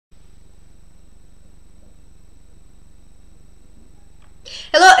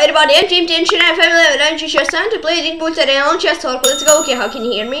Hello everybody, I'm Team Cherniaiev family and I'm just time to play Big Bull today on Chess Talk. Let's go. Okay, how can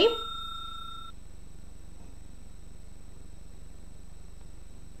you hear me?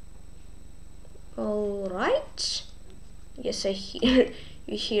 Alright. Yes, I hear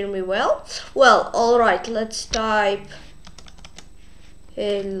you hear me well. Well, alright, let's type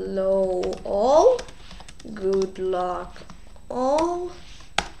hello all. Good luck all.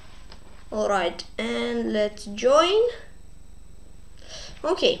 Alright, and let's join.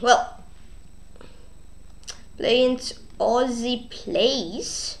 Okay, well, playing Aussie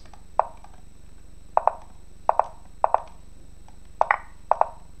Plays.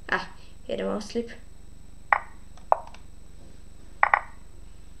 Hit him off sleep.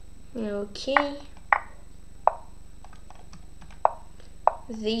 Okay.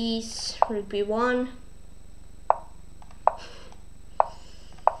 These would be one.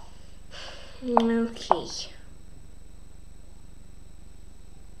 Okay.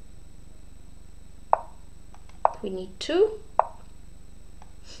 We need two.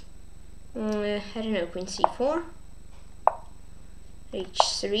 I don't know, queen c4.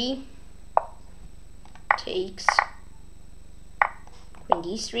 h3. Takes. Queen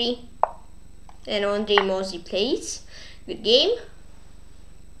d3. And on game Aussie Plays. Good game.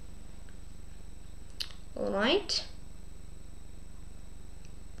 Alright.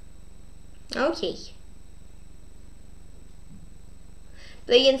 Okay.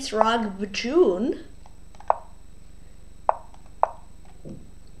 Play against Rag June.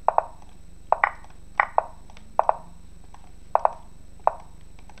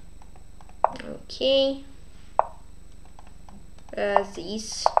 Okay.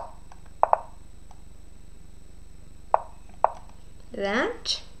 These.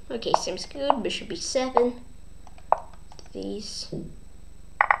 That. Okay, seems good. Bishop b7. These.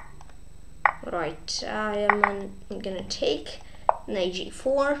 Right, I'm gonna take knight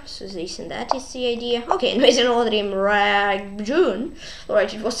g4. So this and that is the idea. Okay, nice and all dream Rag June.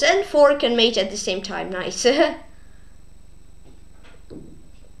 Alright, it was send, fork, and mate at the same time. Nice.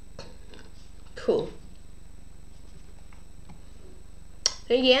 Cool.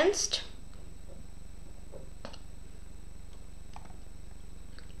 Against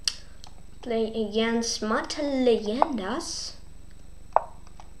play against Mata Leyendas.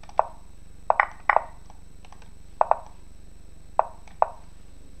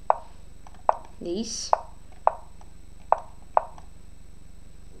 These.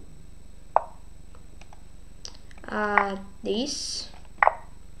 These.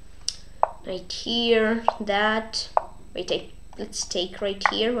 Right here, that. Wait, let's take right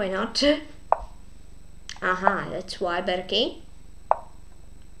here, why not? Aha, that's why, but okay.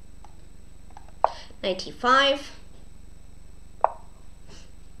 95.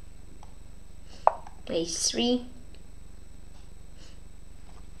 a3.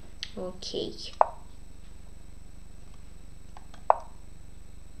 Okay.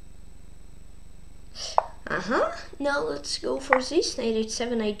 Now let's go for this. Knight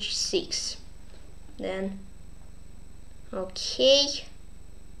h7, knight g6. Then, okay.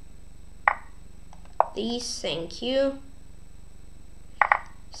 These, thank you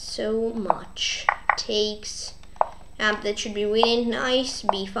so much. Takes. That should be winning. Nice.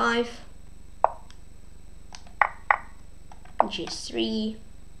 b5. g3.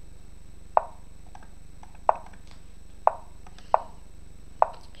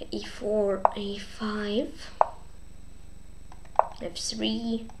 e4, a5.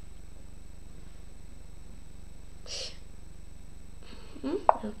 f3.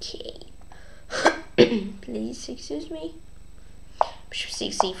 Okay. Please excuse me. Bishop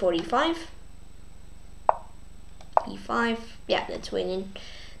 6, e4, e5. e5. Yeah, that's winning.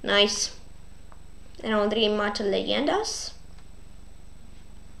 Nice. And Andre Mata Leyendas.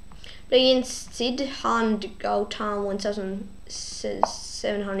 Playing Tykhon Gautam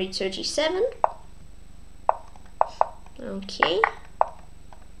 1737. Okay.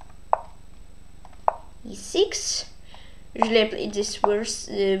 e6. Usually I play this verse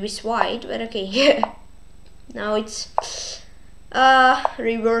with white, but okay. Now it's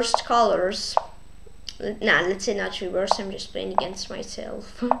reversed colors. Nah, let's say not reverse. I'm just playing against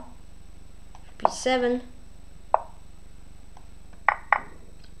myself. b7.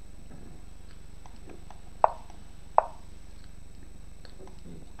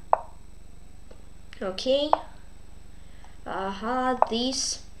 Okay.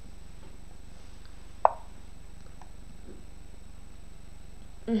 These.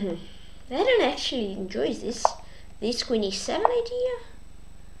 I don't actually enjoy this queen e7 idea.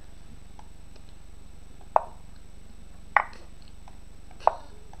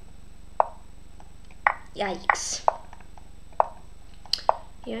 Yikes.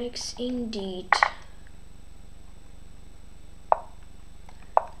 Yikes indeed.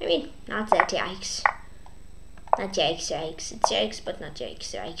 I mean, not that yikes. Not yikes, yikes. It's yikes, but not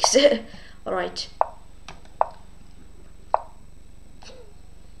yikes, yikes. Alright.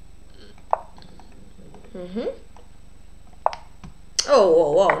 Oh,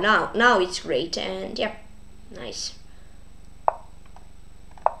 whoa, whoa, now it's great, and yep, nice.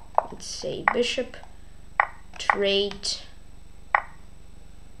 Let's say bishop, trade.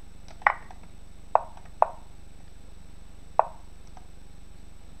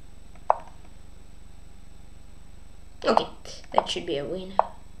 Okay, that should be a win,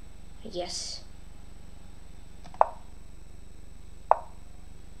 I guess.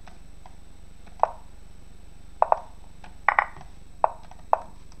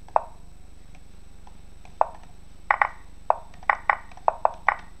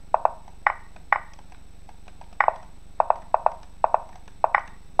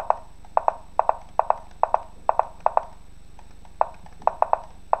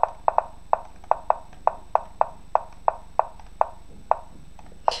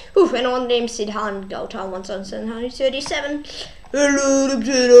 Oof, and on name Tykhon, Gauta 1737.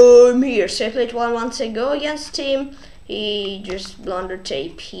 Hello, I'm here. So I played one month ago against him. He just blundered a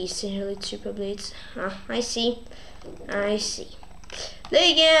piece in Elite Super Blades. I see. I see.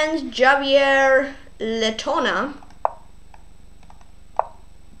 Play against Javier Letona.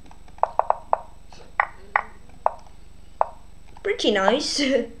 Pretty nice.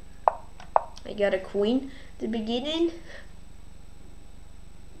 I got a queen at the beginning.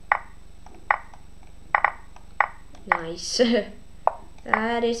 Nice.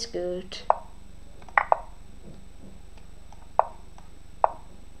 That is good.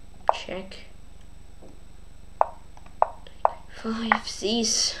 Check. 5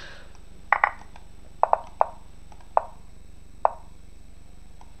 C's.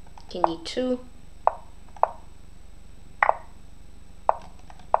 King D2.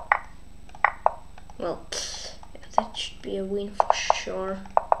 Well, yeah, that should be a win for sure.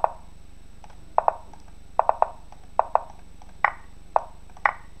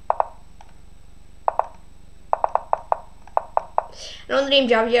 Another name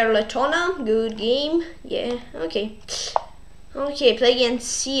Javier Letona, good game. Yeah, okay. Okay, play against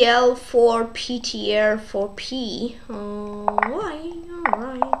CL for PTR for P. Alright.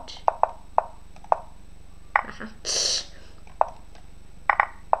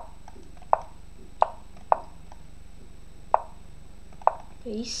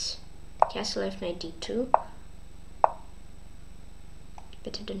 Ace. Castle F92.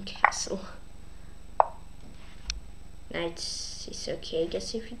 Better than castle. Knights is okay, I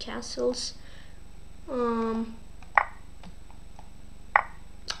guess, if he castles.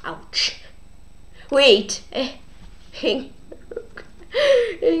 Ouch. Wait. Hang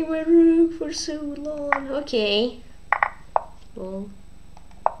my rook for so long. Okay. Well.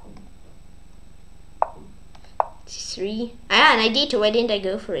 C3. And I D2. Why didn't I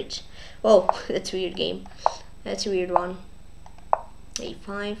go for it? Oh, that's a weird game. That's a weird one.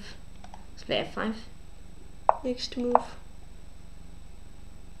 A5. Let's play F5. Next move.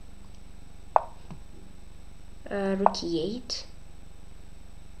 Rook E8.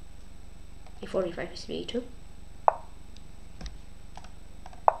 A4, A5 is A2.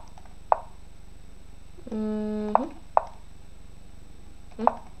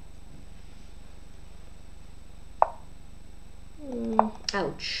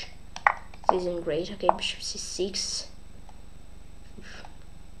 Ouch. This isn't great. Okay, bishop C6.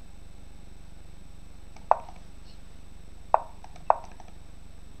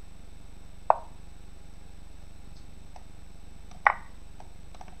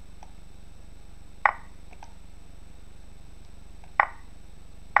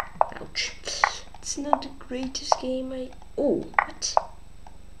 Ouch. It's not the greatest game Oh, what?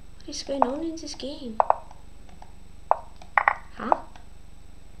 What is going on in this game? Huh?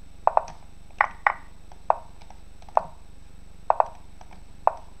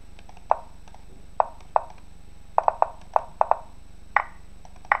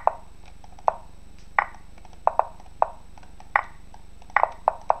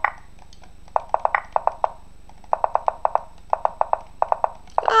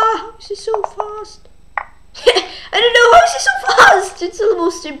 This is so fast. I don't know how is it so fast. It's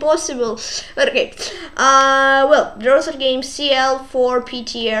almost impossible. But okay. Well, there was a game CL for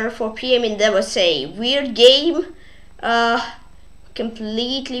PTR for P. I mean, that was a weird game.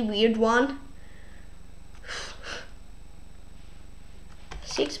 Completely weird one.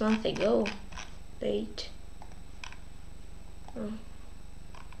 6 months ago. Wait.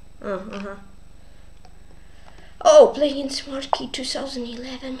 Oh, playing Smart Key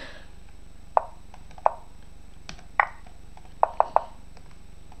 2011.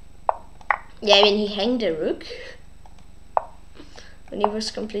 Yeah, when he hanged a rook. When he was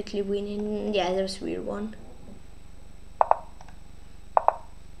completely winning. Yeah, that was a weird one.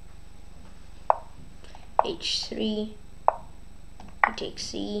 H3. He takes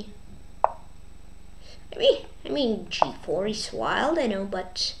C. I mean G4 is wild, I know,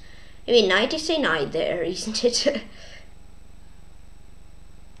 but I mean knight is a knight there, isn't it?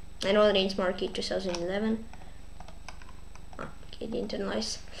 I know that in Smart Key 2011. Oh, okay, the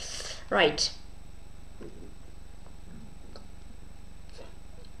internalize. Right.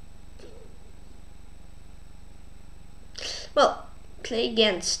 Well, play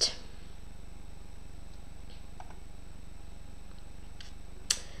against.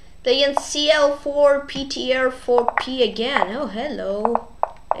 Play against CL4, PTR4P again. Oh, hello.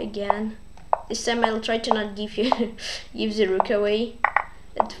 Again. This time I'll try to not give you give the rook away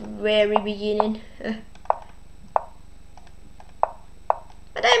at the very beginning.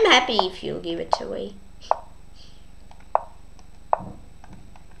 But I'm happy if you'll give it away.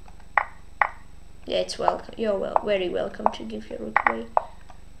 Yeah, it's welcome. You're very welcome to give your rook away.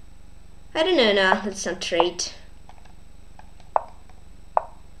 I don't know now. Let's not trade.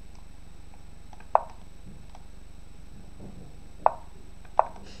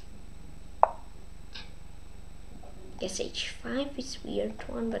 Guess H5 is weird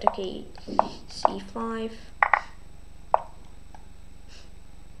one, but okay. C5.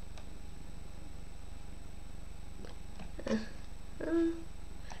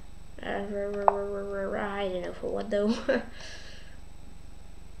 I don't know for what though.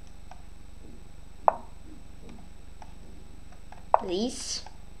 These.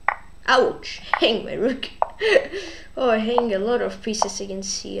 Ouch! Hang my rook. Oh, I hang a lot of pieces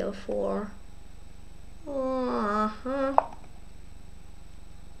against CL4.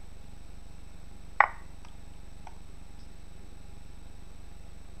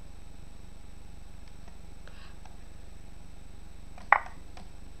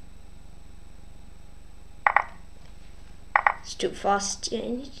 It's too fast. Yeah, I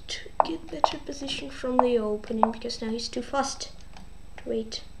need to get better position from the opening because now he's too fast.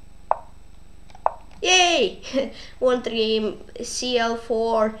 Wait. Yay! 1-3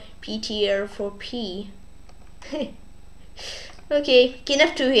 CL4 PTR4P. Okay, king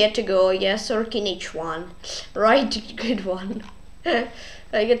f2 here to go, yes, or king h1. Right, good one.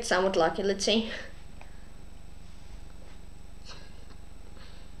 I get somewhat lucky, let's see.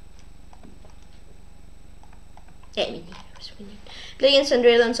 Yeah, I mean, he was winning. Play against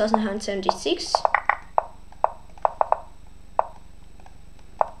Andrea in 1976.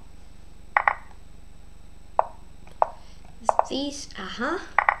 These,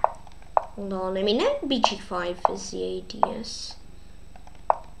 hold on, I mean, bg5 is the ideas.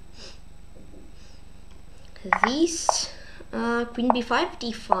 These, queen b5,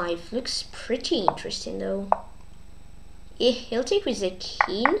 d5, looks pretty interesting though. Yeah, he'll take with the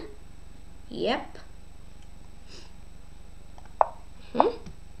king. Yep.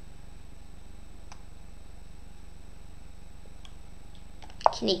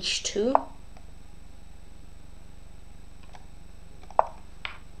 King h2.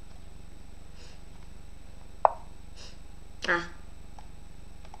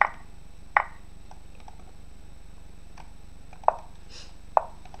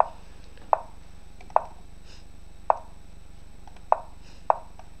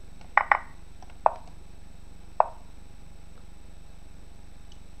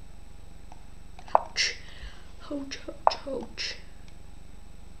 Ouch. Ouch, ouch, ouch.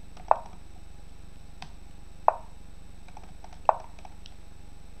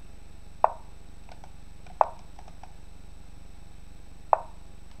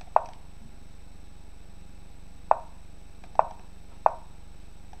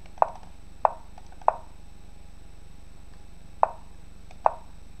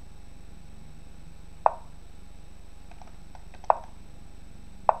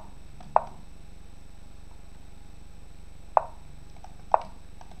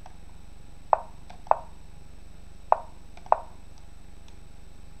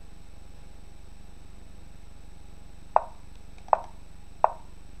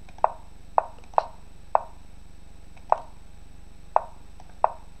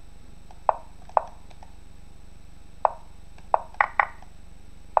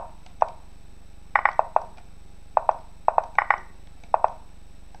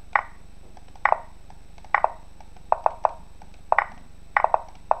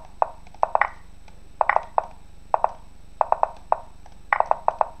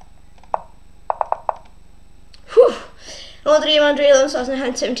 Andrei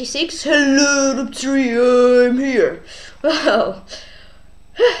 1976. Hello, Three, I'm here. Wow.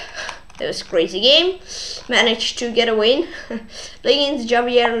 That was a crazy game. Managed to get a win. Playing against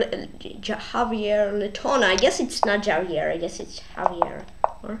Javier Letona. I guess it's not Javier. I guess it's Javier.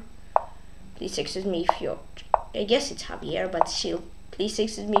 Or please excuse me if you're. I guess it's Javier, but still, please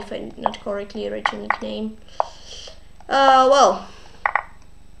excuse me if I'm not correctly writing nickname. Well.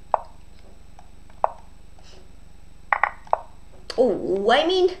 Oh, I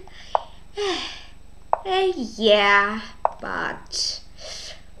mean, yeah, but.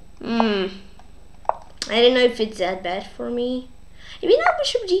 I don't know if it's that bad for me. Maybe now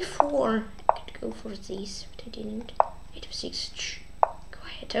bishop d4. I could go for this, but I didn't. Knight f6.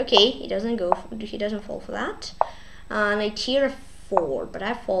 Quiet. Okay, he doesn't go. He doesn't fall for that. Knight here 4, but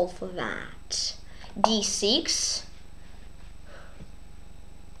I fall for that. d6.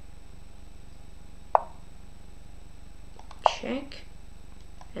 Check.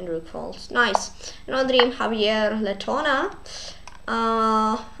 And rook falls. Nice. Another name, Javier Letona.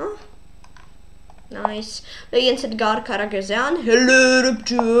 Nice. Against Edgar Karagazan. Hello,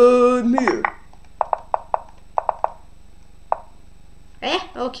 I'm here.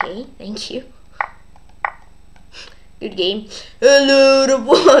 Okay, thank you. Good game. Hello,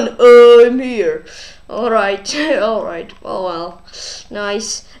 everyone, I'm here. Alright, alright. Oh well.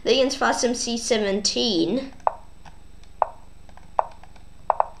 Nice. Against Fasim C17.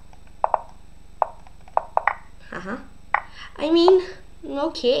 I mean,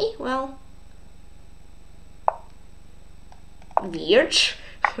 okay, well, weird.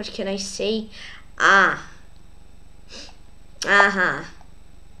 What can I say?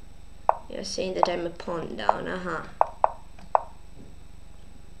 You're saying that I'm a pawn down.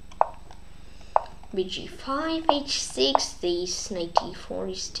 bg5, h6. This knight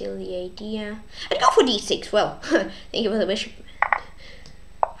d4 is still the idea. I'd go for d6. Well, thank you for the bishop.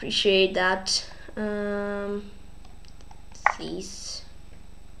 Appreciate that. These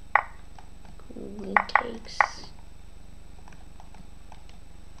queen takes.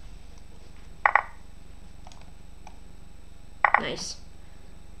 Nice.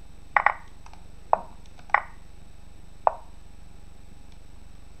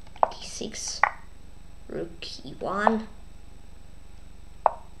 d6. Rook e1.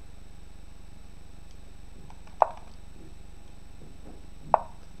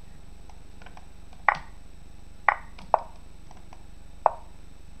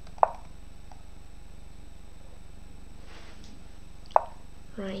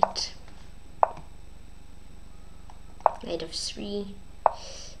 Right. Knight f3. I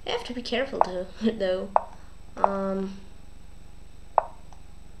have to be careful though.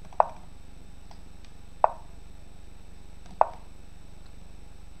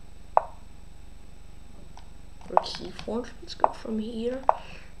 Rook e4. Let's go from here.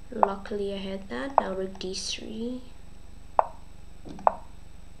 Luckily I had that. Now rook d3.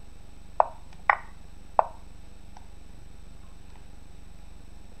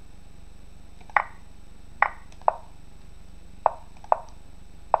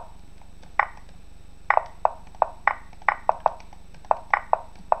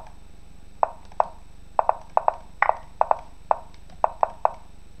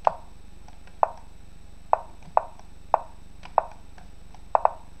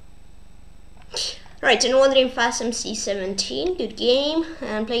 Right, and wandering Fasim c17, good game.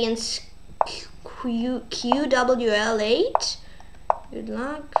 And play against QWL8. Good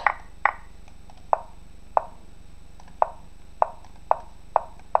luck.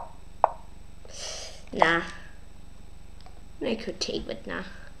 Nah. I could take, but nah.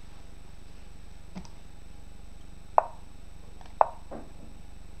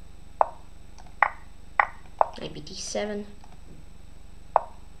 Maybe d7.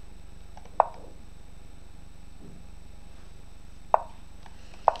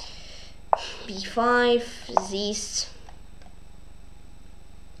 b5, this,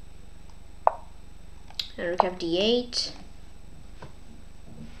 and rook f d8.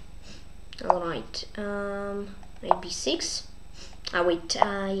 Alright, knight b6. Wait,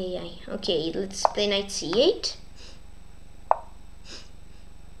 okay, let's play knight c8.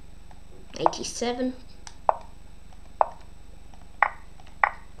 Knight e7.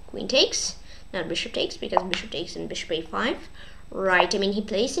 Queen takes. Now bishop takes, because bishop takes and bishop a5. Right, I mean he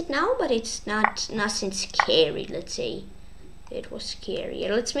plays it now, but it's nothing scary, let's say. It was scary.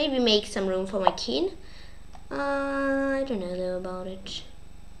 Let's maybe make some room for my king. I don't know though about it.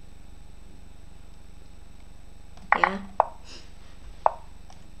 Yeah.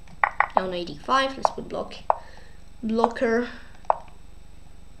 Now knight d5, let's put blocker.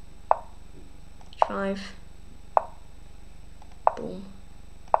 5. boom.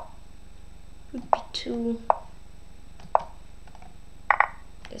 Would be 2.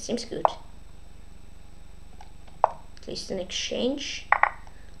 That seems good. At least an exchange.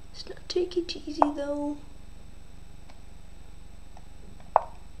 Let's not take it easy though.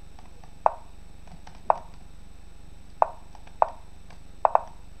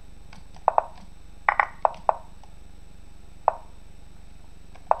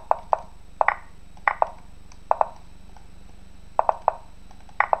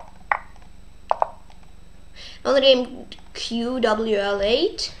 Another game,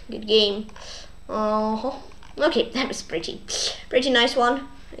 QWL8. Good game. Okay, that was pretty nice one,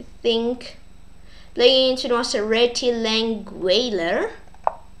 I think. Playing into was a Cherniaiev.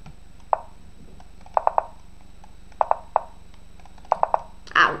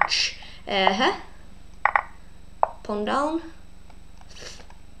 Ouch. Pawn down.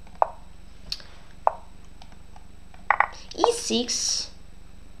 E6.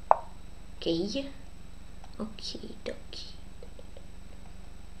 Okay. Okay, dokie.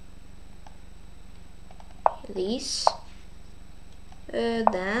 These.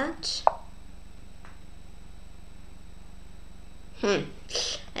 That. I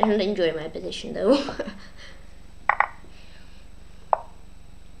don't enjoy my position though.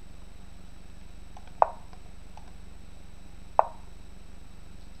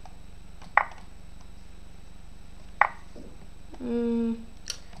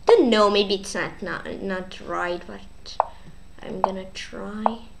 Don't know, maybe it's not right, but I'm gonna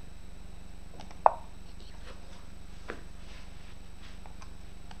try.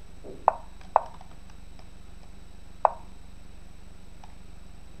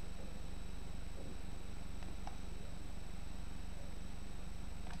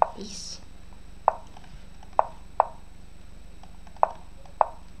 Peace.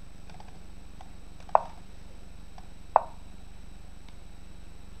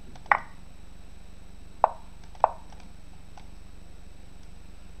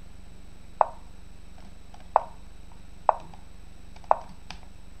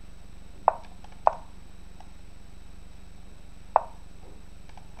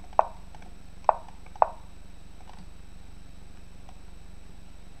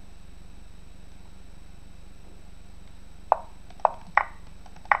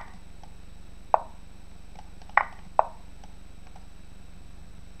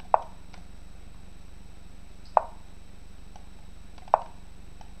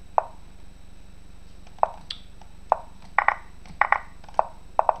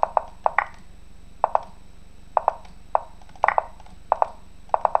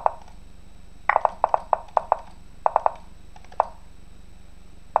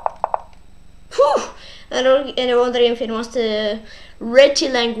 And wondering if it was the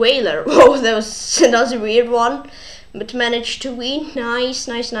Cherniaiev. Oh, that was a weird one, but managed to win. Nice.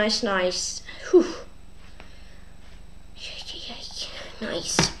 Whew.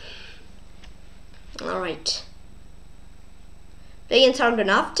 Nice. All right. Playing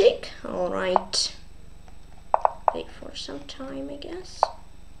Targonoptic. All right. Wait for some time, I guess.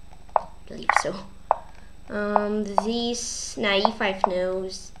 I believe so. These e5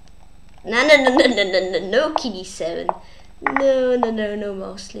 knows. No, king e7. No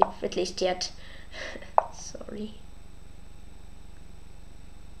mouse sleep, at least yet. Sorry.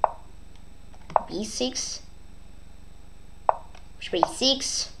 b6.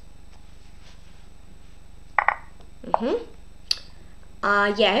 b6.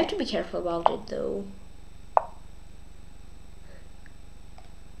 Yeah, I have to be careful about it though.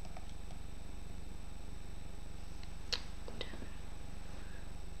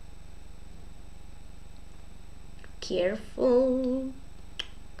 Careful.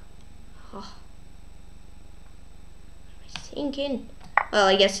 Oh. What am I thinking? Well,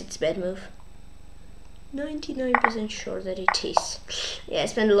 I guess it's a bad move. 99% sure that it is. Yeah, I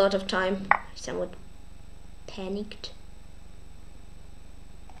spent a lot of time. Somewhat panicked.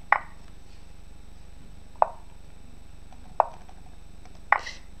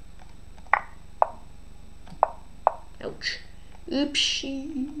 Ouch.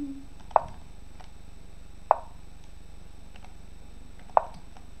 Oopsie.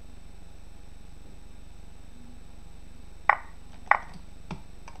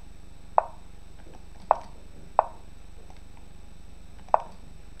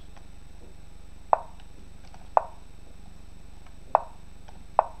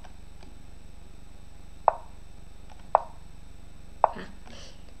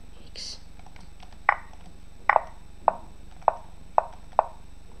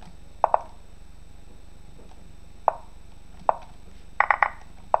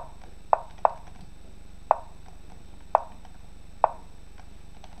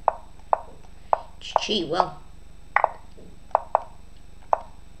 Gee, well.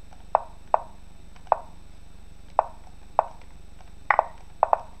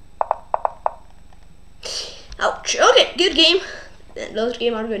 Ouch. Okay, good game. Those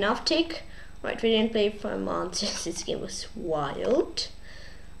game are good enough take. Right, we didn't play for a month. This game was wild.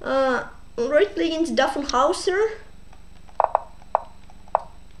 Right, play against Duffenhauser.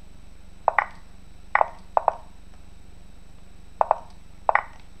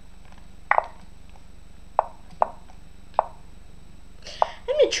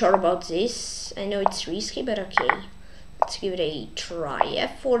 I'm not sure about this. I know it's risky, but okay. Let's give it a try.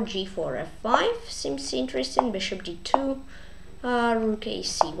 F4, G4, F5 seems interesting. Bishop D2, Rook A,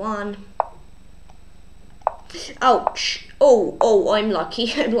 C1. Ouch! Oh! I'm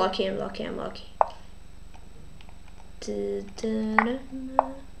lucky. I'm lucky.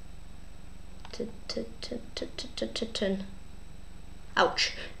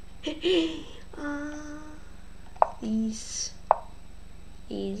 Ouch! This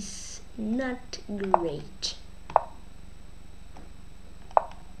is not great.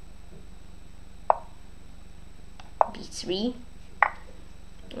 B3.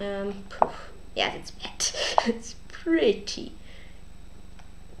 Yeah, that's bad. It's pretty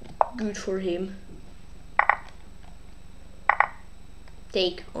good for him.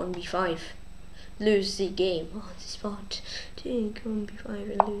 Take on B5. Lose the game. Oh, this spot. Take on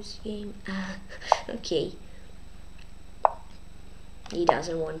B5 and lose the game. Okay. He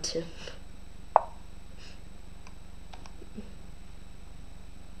doesn't want to.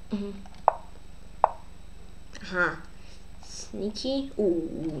 Sneaky.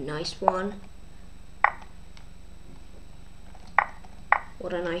 Ooh, nice one.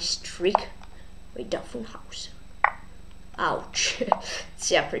 What a nice trick. Wait, Duffenhauser. Ouch.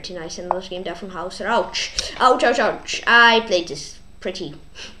 It's yeah, pretty nice in this game, Duffenhauser. Ouch. Ouch. I played this pretty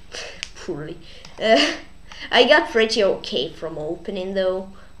poorly. I got pretty okay from opening though,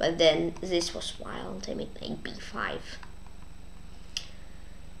 but then this was wild. I mean, like B5.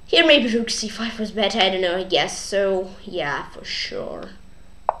 Here maybe Rook C5 was better, I don't know, I guess. So, yeah, for sure.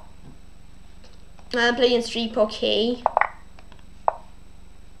 Playing 3 okay.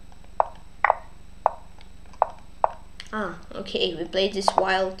 Okay, we played this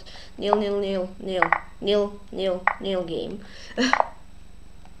wild nil game.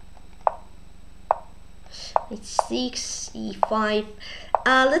 It's 6, E5.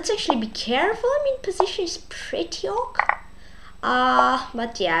 Let's actually be careful. I mean, position is pretty ok.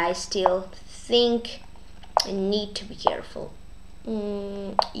 But yeah, I still think I need to be careful.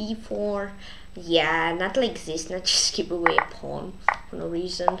 E4. Yeah, not like this, not just give away a pawn for no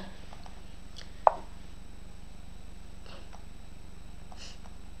reason.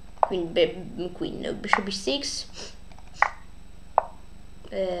 Queen, no, bishop B6.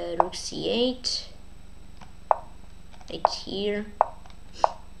 Rook C8. Right here.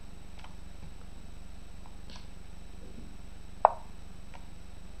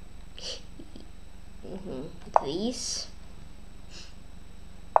 These.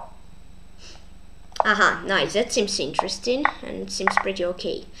 Nice, that seems interesting and it seems pretty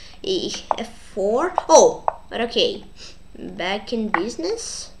okay. F4. Oh, but okay. Back in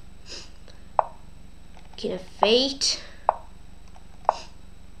business. King of Fate.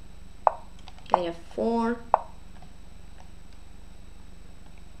 Knight F4.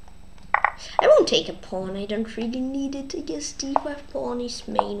 I won't take a pawn, I don't really need it. I guess D5 pawn is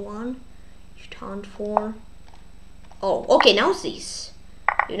main one. Pawn 4. Oh, okay, now this.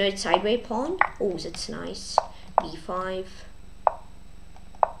 You know, it's sideways pawn. Oh, that's nice. B5.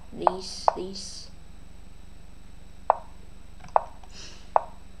 These.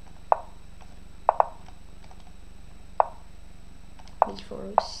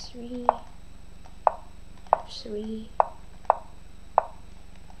 B4, 3. F3.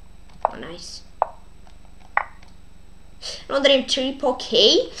 Oh, nice. Another 3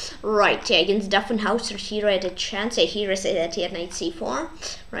 okay. Right, yeah, against Duffenhauser, Hero had a chance. Hero said that he had knight c4.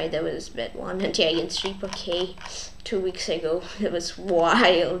 Right, that was a bad one. And yeah, against 3 okay 2 weeks ago. It was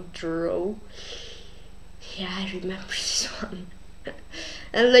wild draw. Yeah, I remember this one.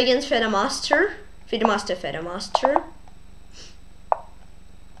 And against Fedamaster.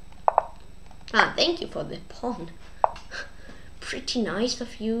 Thank you for the pawn. Pretty nice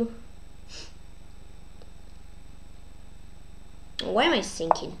of you. Why am I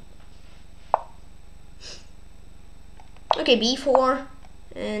thinking? Okay, B4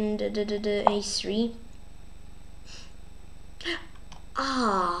 and A3.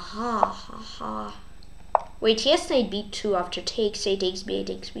 Wait, yes, knight B2 after takes. A takes B, A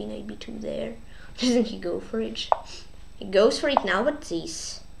takes B, knight B2 there. Doesn't he go for it? He goes for it now, but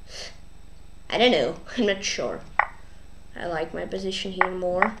this. I don't know. I'm not sure. I like my position here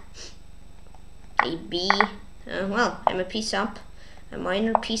more. A B. Well, I'm a piece up. A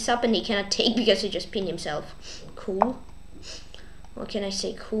minor piece up, and he cannot take because he just pinned himself. Cool. What can I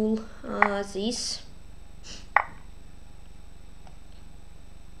say? Cool. This.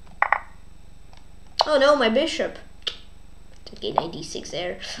 Oh no, my bishop. Okay, knight d6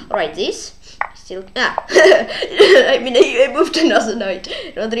 there. Alright, this. Still. I mean, I moved another knight.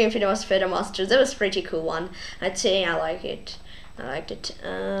 Rodrigo was Feathermaster. That was a pretty cool one. I'd say I like it. I liked it.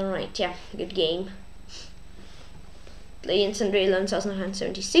 Right, yeah, good game. Play in Sunday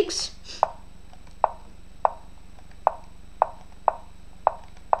 1976.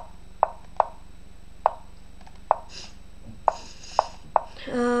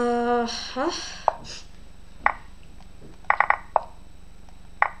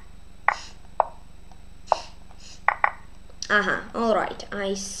 Alright,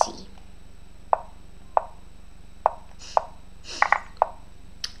 I see.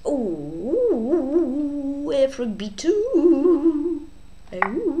 Oh, f rook b2.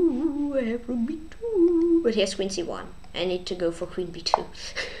 Oh, f rook b2. But he has queen c1. I need to go for queen b2.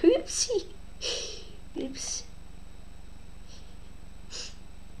 Oopsie. Oops.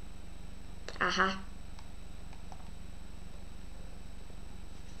 Aha.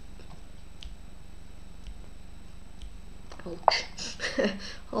 Ouch.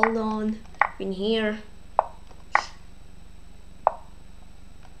 Hold on. Queen here.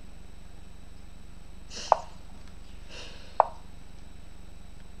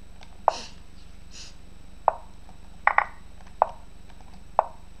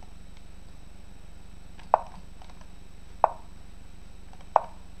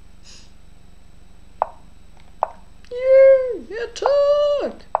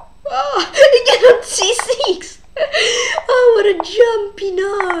 Attack! Ah, he cannot c6. Oh, what a jumpy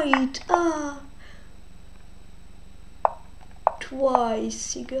knight! Ah,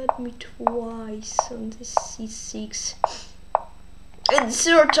 twice. He got me twice on this c6. And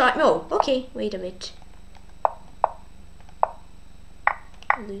third time. Oh, okay. Wait a bit.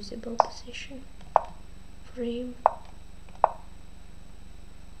 Losable position for him.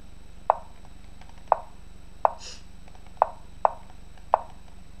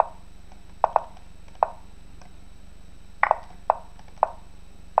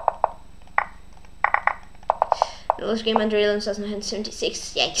 Last game under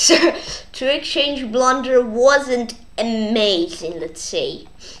 1976. Yikes. To exchange blunder wasn't amazing, let's say.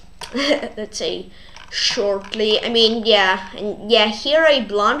 Let's say shortly. I mean, yeah, and yeah, here I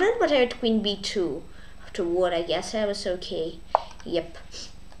blundered, but I had queen b2. Afterward, I guess I was okay. Yep.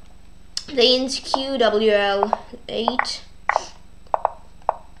 Lanes Q, WL8.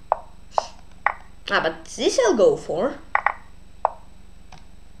 But this I'll go for.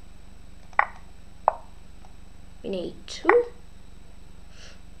 Queen a2.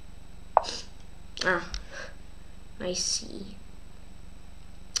 I see.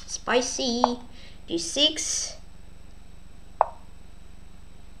 Spicy. g6.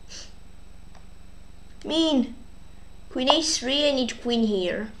 Mean. Queen a3, I need queen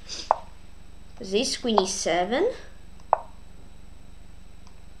here. This queen e7.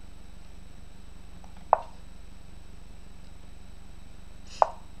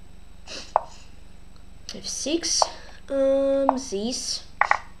 f6. These.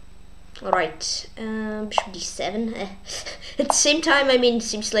 Alright, bishop d7. At the same time, I mean, it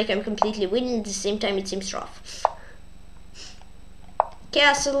seems like I'm completely winning. At the same time, it seems rough.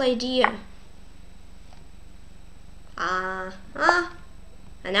 Castle idea.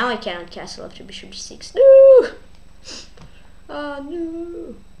 And now I cannot castle after bishop d6. No!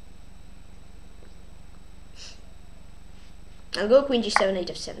 No. I'll go queen g7, knight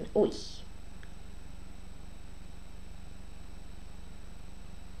f7. Oi.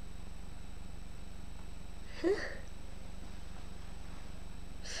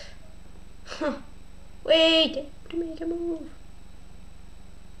 Huh. Wait, to make a move.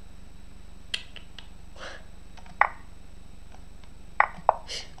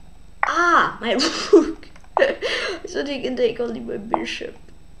 My rook. So they can take only my bishop.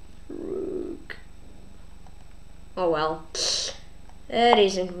 Rook. Oh well. That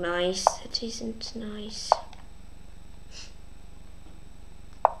isn't nice. That isn't nice.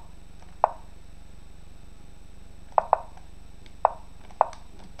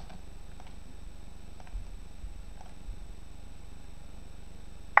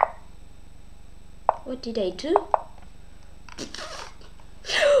 What did I do?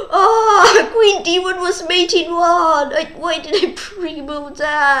 Oh, queen d1 was mate in one. Why did I pre-move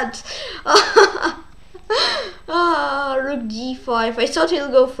that? Ah, rook d5. I thought he'll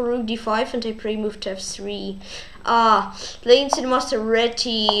go for rook d5 and I pre-move to f3. Ah, playing Cinemaster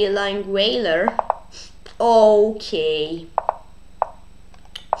Reti Langweiler. Okay.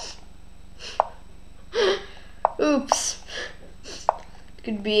 Oops.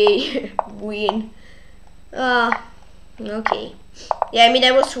 Could be a win. Ah, okay. Yeah, I mean,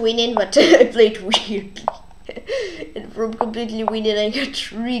 I was winning, but I played weirdly. And from completely winning, I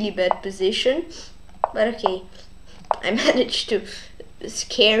got really bad position. But okay, I managed to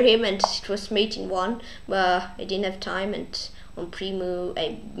scare him, and it was mate in 1. But I didn't have time, and on pre-move,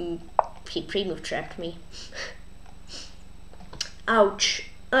 he pre-move trapped me. Ouch.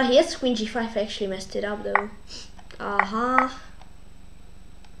 He has queen g5. I actually messed it up though.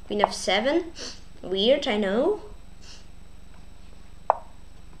 Queen f7. Weird, I know.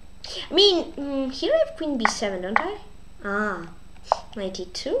 I mean, here I have queen b7, don't I? Ah, knight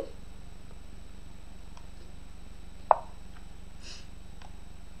e2.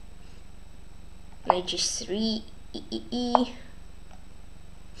 Knight g3, e.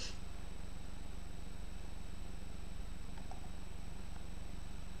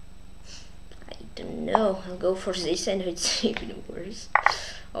 I don't know. I'll go for this. I know it's even worse.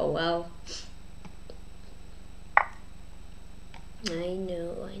 Oh well. I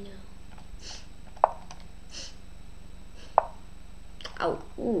know. Oh,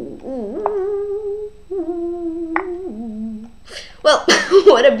 well,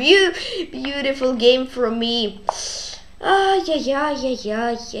 what a beautiful game from me. Yeah.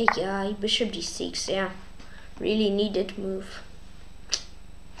 Bishop d6, yeah. Really needed move.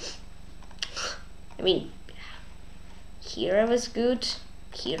 I mean, here I was good.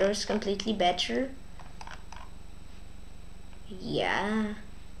 Here I was completely better. Yeah.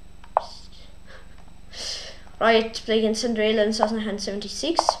 Right, play against Andrela in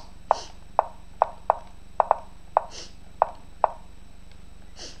 1976.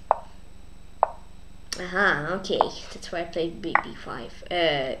 Aha, okay. That's why I played b5,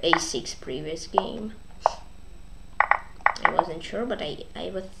 a6 previous game. I wasn't sure, but I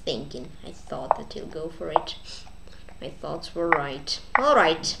was thinking. I thought that he'll go for it. My thoughts were right.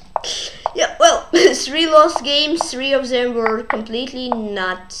 Alright. Yeah, well, 3 lost games, 3 of them were completely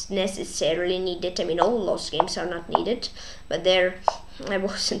not necessarily needed. I mean, all lost games are not needed, but there I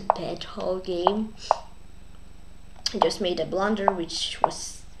wasn't bad whole game. I just made a blunder, which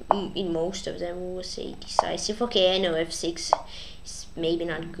was, in most of them, was a decisive. Okay, I know f6 is maybe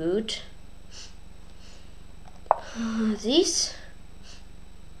not good. This.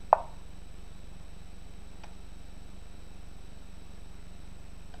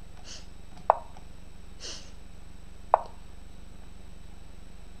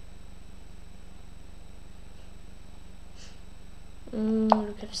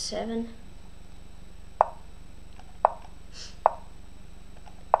 Rook f7.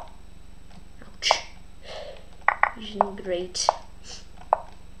 Ouch. Isn't great.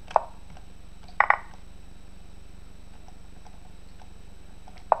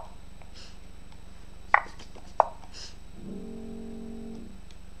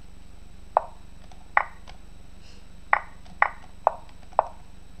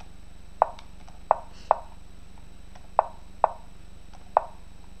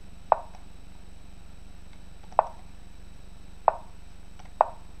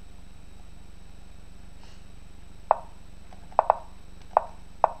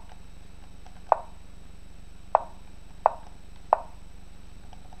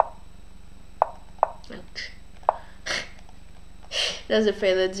 Ouch. That's a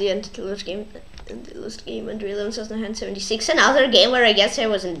fail at the end of the last game. And Real 1976. Another game where I guess I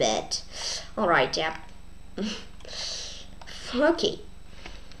wasn't bad. Alright, yeah. Okay.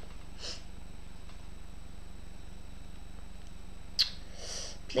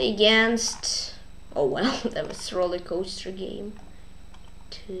 Play against. Oh well, that was a roller coaster game.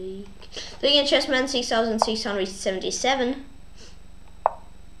 Play against Chessman 6677.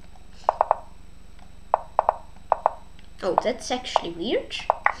 Oh, that's actually weird.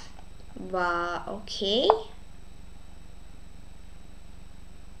 But okay.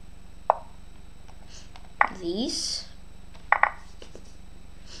 These.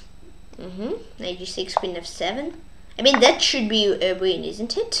 Knight g6, queen f7. I mean, that should be a win,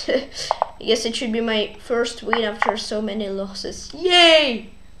 isn't it? I guess it should be my first win after so many losses.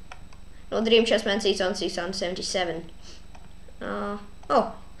 Yay! No dream Chessman 677. Oh.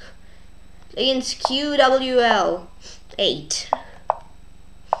 Against QWL 8.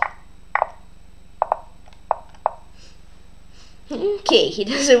 Okay, he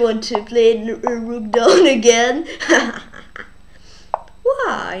doesn't want to play rook down again.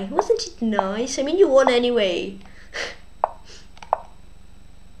 Why? I? Wasn't it nice? I mean, you won anyway.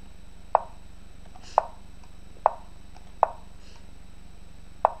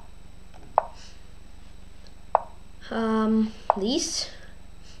 These.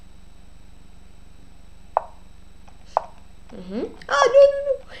 Oh,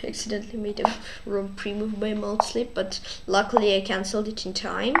 no. Accidentally made a wrong pre-move by a mount slip, but luckily I cancelled it in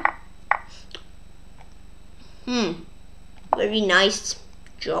time. Very nice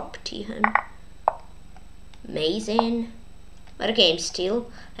job, Tykhon. Amazing. But okay,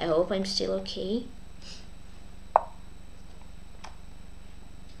 I hope I'm still okay.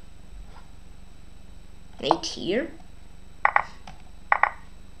 Eight here.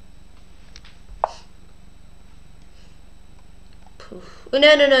 Poof. Oh,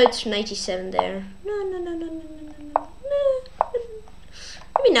 no, it's 97 there. No.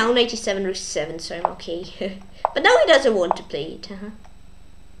 I mean, now 97 rook 7, so I'm okay. But now he doesn't want to play it, I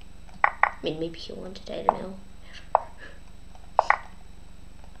mean, maybe he wanted, I don't know.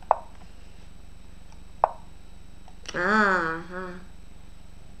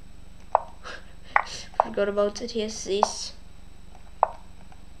 Forgot about it, yes, this.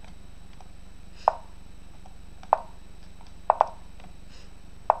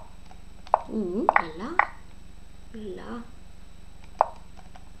 Ooh, la.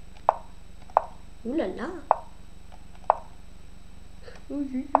 Ooh la la.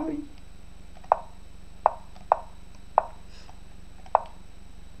 Oy.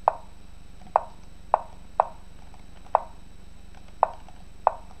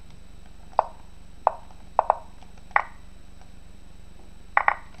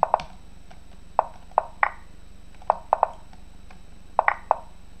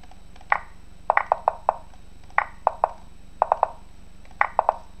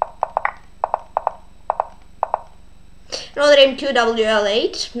 Another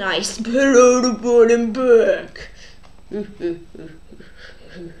MQWL8. Nice. Below the bottom back.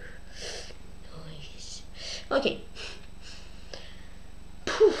 Nice. Okay.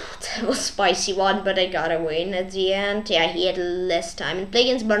 That was a spicy one, but I got a win at the end. Yeah, he had less time. And play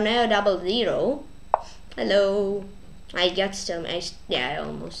against Borneo 00. Hello. I got I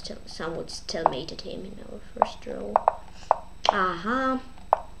almost somewhat stalemated him in our first row.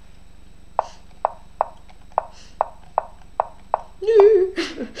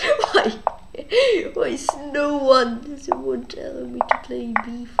 Why is no one doesn't want telling me to play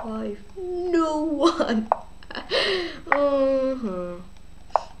b5? No one.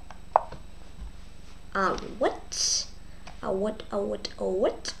 What?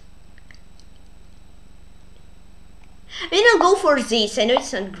 What? I mean, I'll go for this. I know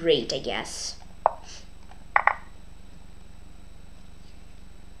it's not great, I guess.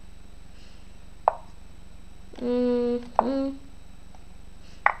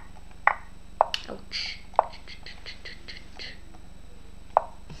 Ouch.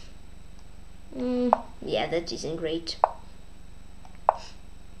 Yeah, that isn't great.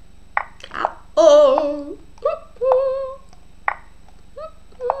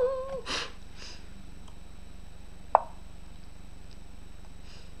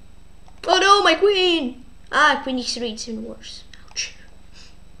 Oh no, my queen! Queen e3, it's even worse. Ouch.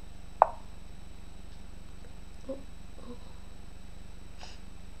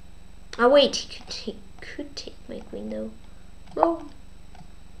 Wait, he could take my queen though. Wrong.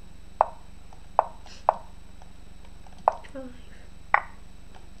 5.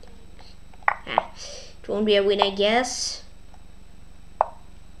 It won't be a win, I guess.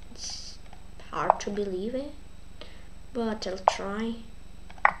 It's hard to believe it, but I'll try.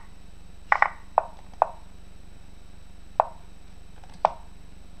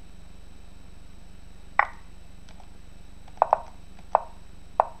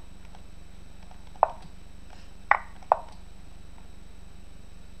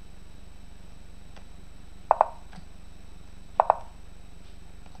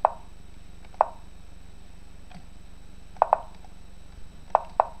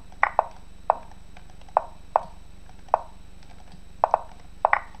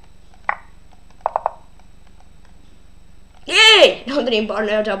 Another in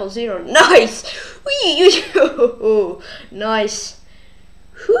Borneo 00. Nice! Nice.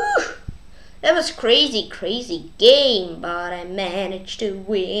 Whew. That was crazy game, but I managed to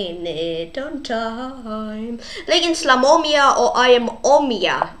win it on time. Like in Slamomia or I am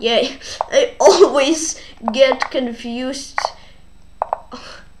Omia. Yeah, I always get confused.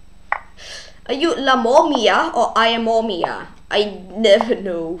 Are you Lamomia or I am Omia? I never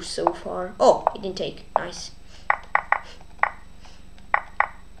know so far. Oh, he didn't take. Nice.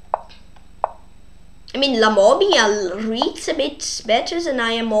 I mean, Lamomia reads a bit better than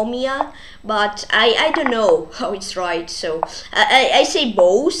Iamomia, but I don't know how it's right. So I say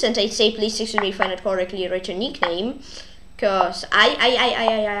both, and I say please excuse me if I not correctly write your nickname, cause I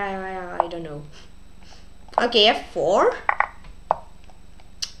don't know. Okay, F4.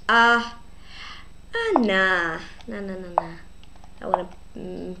 Nah. I wanna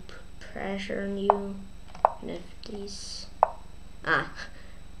pressure on you. And if these.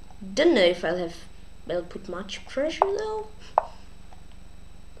 Don't know if I'll put much pressure though.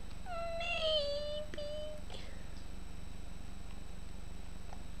 Maybe.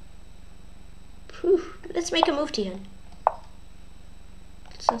 Whew. Let's make a move, Tykhon.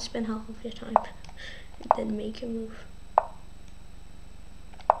 Let's not spend half of your time and then make a move.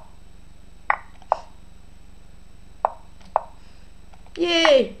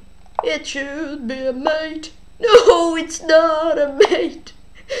 Yay! It should be a mate. No, it's not a mate.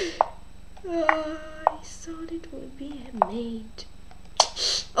 I thought it would be a mate.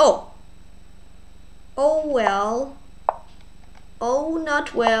 Oh well. Oh,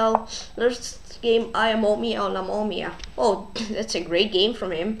 not well. First game, Iamomia or Lamomia. Oh, that's a great game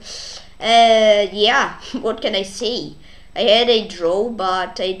from him. Yeah, what can I say? I had a draw,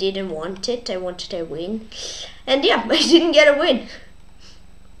 but I didn't want it. I wanted a win. And yeah, I didn't get a win.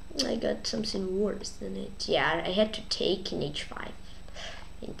 I got something worse than it. Yeah, I had to take in h5.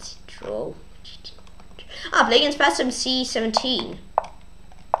 It's draw. Play against pattern C17.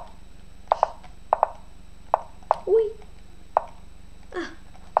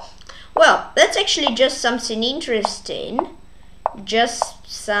 Well, that's actually just something interesting. Just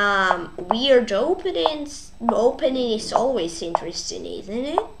some weird openings. Opening is always interesting, isn't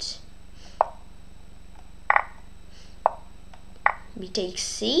it? We take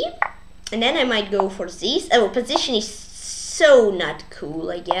C, and then I might go for this. Oh, position is so not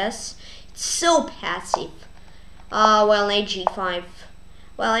cool, I guess. It's so passive. Well, knight G5.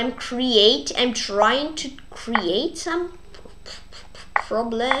 Well, I'm trying to create some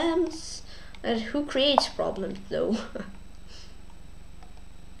problems. Who creates problems though?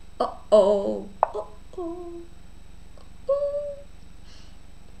 Uh-oh.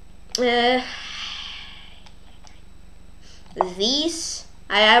 These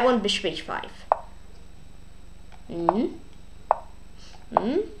I want bishop h5.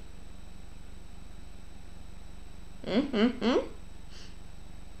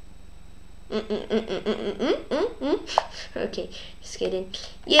 Okay, just kidding.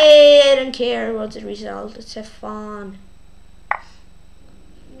 Yay, I don't care what's the result. Let's have fun.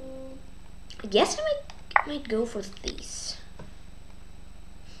 I guess I might go for these.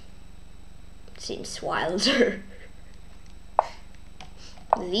 Seems wilder.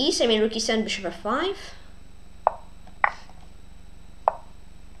 These, I mean, rook e7, bishop f5.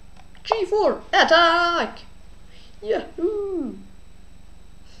 G4, attack! Yahoo!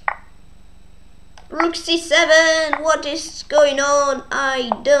 Rook c7, what is going on? I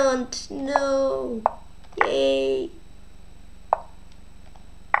don't know. Yay!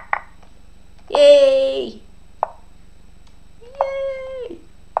 Yay! Yay!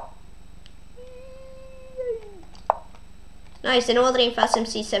 Nice, and another in fast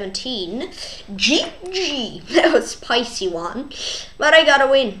MC17. GG! That was a spicy one. But I got a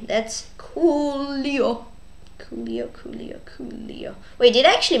win. That's coolio. Coolio. Wait, did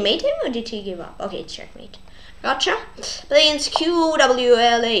I actually mate him or did he give up? Okay, it's checkmate. Gotcha. Playing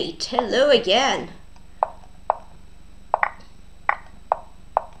QWL8. Hello again.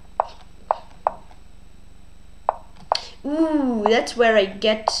 Ooh, that's where I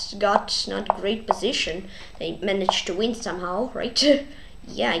got not great position. I managed to win somehow, right?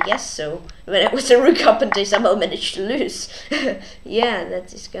 Yeah, I guess so. When it was a rook up and I somehow managed to lose. Yeah,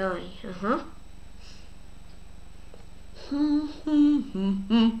 that's this guy.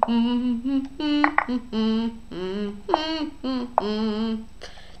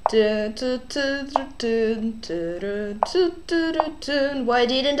 Why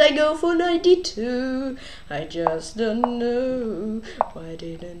didn't I go for 92? I just don't know. Why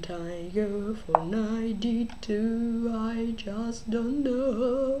didn't I go for 92? I just don't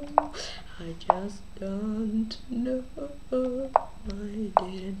know. I just don't know. Why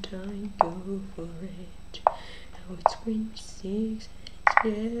didn't I go for it? Now it's queen 6,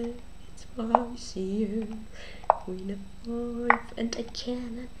 it's 5 here. Queen f5, and I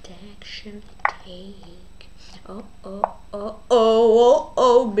cannot actually take.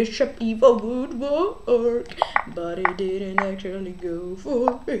 Bishop e4 would work, but it didn't actually go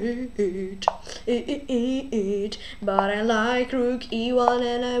for it. But I like rook e1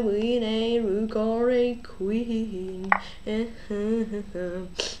 and I win a rook or a queen.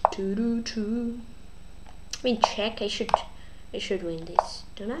 I mean, check. I should win this,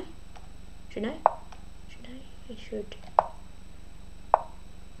 don't I? Should I? I should.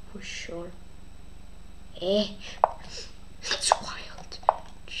 For sure. That's wild.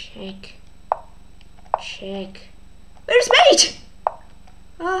 Check. Where's mate?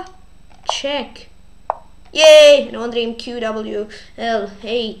 Check. Yay! An on-dream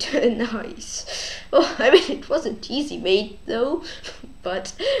QWL8. Nice. Oh, I mean, it wasn't easy, mate, though.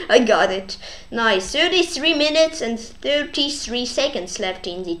 But I got it. Nice. 33 minutes and 33 seconds left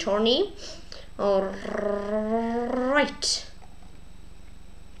in the tourney. Alright.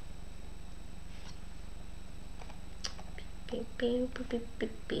 Playing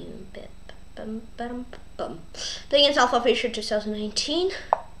against Alpha Fisher 2019.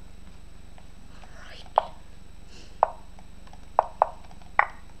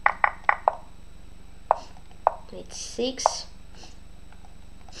 It's 6.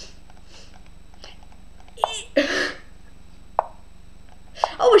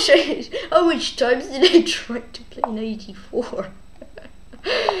 How much times did I try to play 94?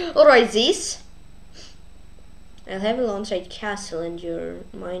 Alright, this. I'll have a alongside castle and your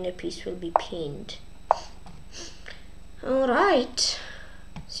minor piece will be pinned. Alright.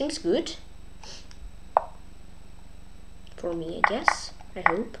 Seems good. For me, I guess. I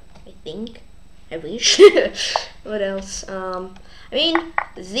hope. I think. I wish. What else? I mean,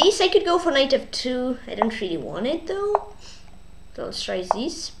 this I could go for knight f2. I don't really want it though. So let's try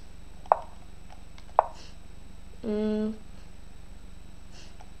this. H5,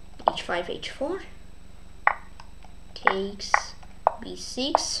 H4. Takes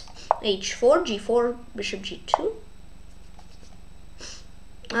B6. H4, G4, Bishop G2.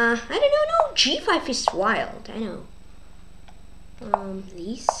 I don't know. No, G5 is wild. I know.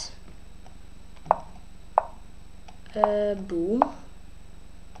 These. Boom.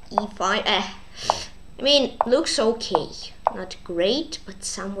 E5. I mean, looks okay. Not great, but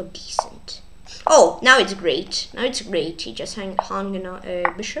somewhat decent. Oh, now it's great. He just hung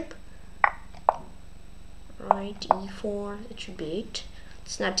a bishop. Right, E4. That should be it.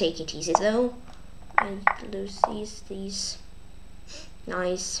 Let's not take it easy though. I lose these.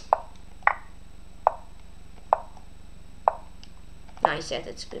 Nice. Nice, yeah,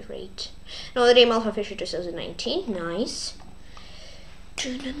 that's great. Another game Alpha Fisher 2019. Nice.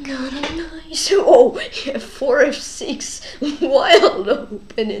 Nice. Oh, yeah, 4 F6. Wild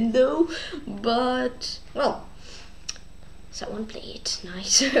opening though. But, well, someone play it.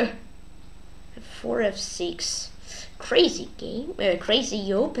 Nice. 4 F6. Crazy game.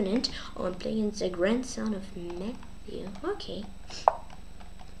 Crazy opponent. Oh, I'm playing the grandson of Matthew. Okay.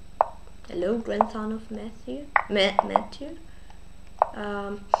 Hello, grandson of Matthew. Matthew.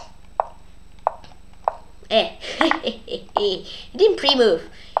 You didn't pre-move.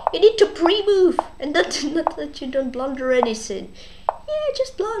 You need to pre-move, and not that you don't blunder anything. Yeah,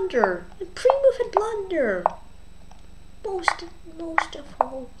 just blunder. And pre-move and blunder. Most of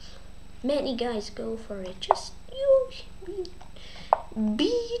all. Many guys go for it. Just you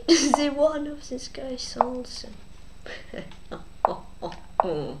beat the one of this guy's also.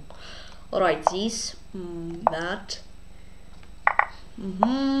 Alright, this, that.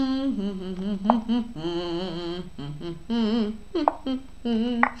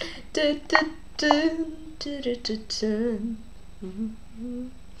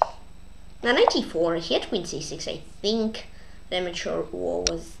 Now 94, he had queen c6, I think. The amateur war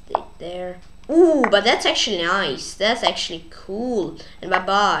was there. Ooh, but that's actually nice. That's actually cool. And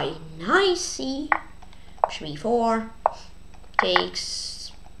bye-bye. Nice, see? b4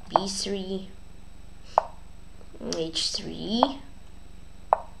 takes b3, h3,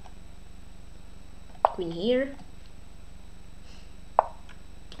 queen here,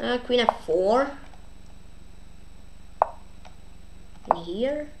 queen f4, and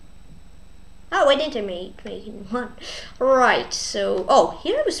here. Oh, why didn't I make one? Right, so, oh,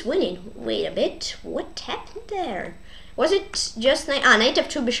 here I was winning. Wait a bit, what happened there? Was it just knight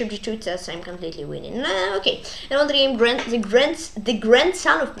f2, bishop g2, thus I'm completely winning. Okay, and on the game, the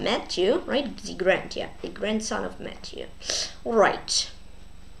grandson of Matthew, right? The grandson of Matthew. Right.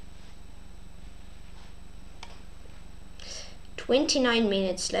 29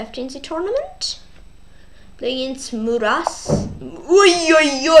 minutes left in the tournament. Play against Muras.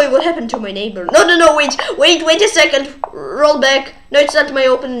 Oi, what happened to my neighbor? No, wait a second. Roll back. No, it's not my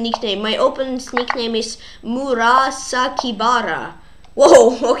open nickname. My open nickname is Murasakibara.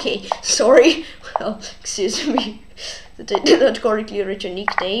 Whoa, okay, sorry. Well, excuse me that I did not correctly reach a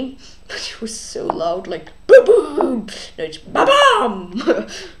nickname, but it was so loud, like boom. No, it's ba-bam.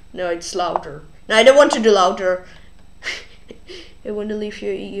 No, it's louder. No, I don't want to do louder. I want to leave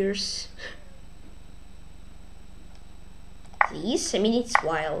your ears. these. I mean, it's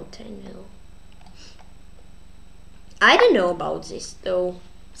wild, I know. I don't know about this though.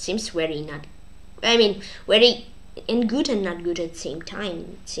 Seems very not. I mean, very and good and not good at the same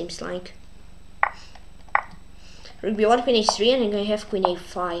time. It seems like. Rook b1, queen h3, and I'm gonna have queen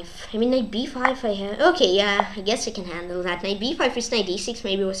a5. I mean, knight b5 I have. Okay, yeah, I guess I can handle that. Knight b5 is knight d6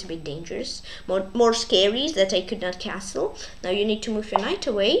 maybe was a bit dangerous. More scary that I could not castle. Now you need to move your knight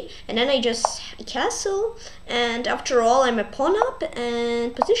away, and then I just castle. And after all, I'm a pawn up,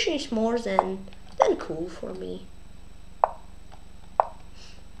 and position is more than cool for me.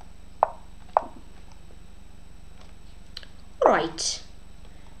 Alright.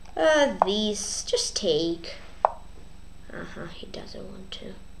 These just take. He doesn't want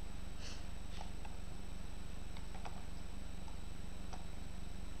to.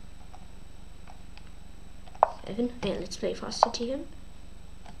 Seven. Yeah, let's play faster to him.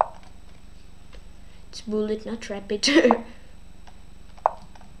 It's bullet, not rapid.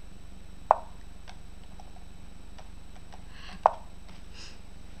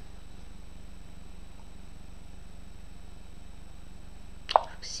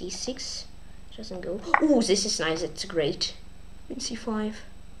 C6 doesn't go. Oh, this is nice. It's great. Queen c5.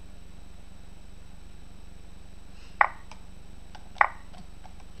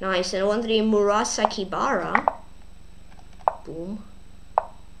 Nice. And wondering Murasaki Bara. Boom.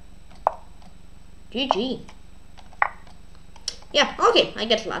 GG. Yeah. Okay. I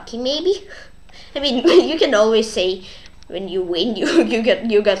get lucky. Maybe. I mean, you can always say when you win, you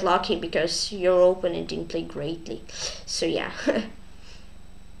get lucky because your opponent didn't play greatly. So yeah.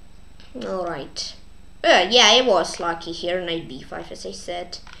 Alright. Yeah, I was lucky here, knight b5 as I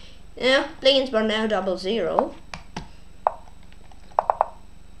said. Yeah, play against Barnell 0-0.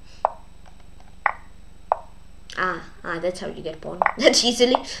 That's how you get pawn. That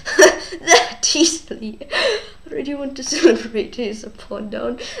easily. That easily. I already want to celebrate his pawn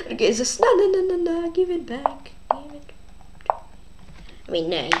down. Okay, so no, give it back. Give it. I mean,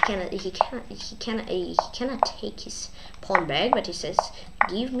 no, he cannot take his pawn back, but he says,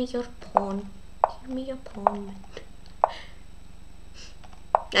 give me your pawn. Give me your pawn.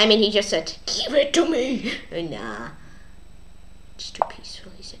 I mean, he just said, give it to me. Nah. It's too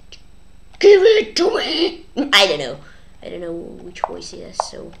peaceful. He said, give it to me. I don't know which voice he has,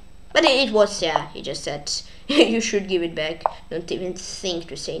 so. But it was, yeah, he just said, you should give it back. Don't even think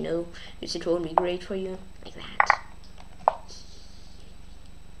to say no, because it won't be great for you. Like that.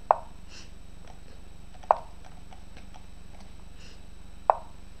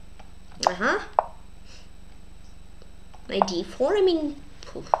 Knight d4, I mean,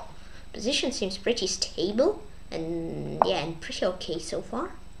 position seems pretty stable, and yeah, and pretty okay so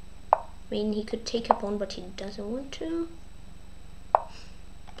far. I mean, he could take a pawn, but he doesn't want to.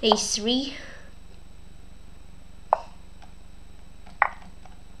 a3.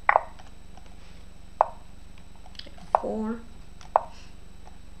 A4.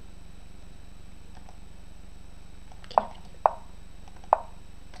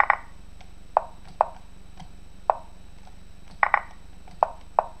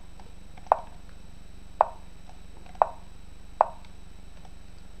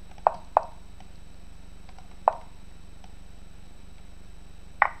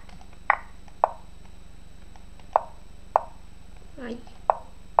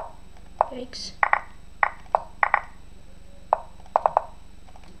 Yikes.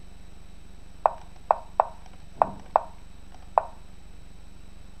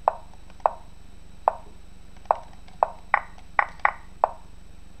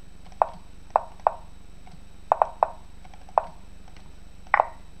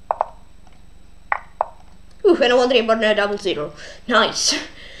 Ooh, and I'm wondering about no 0-0. Nice.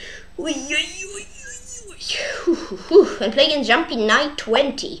 And play against jumping knight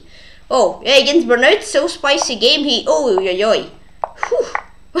 20. Oh, yeah, against Bernard, so spicy game.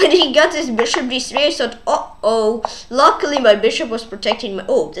 When he got his bishop d3, I thought, luckily my bishop was protecting my.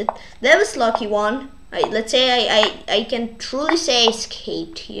 Oh, that was lucky one. Let's say I can truly say I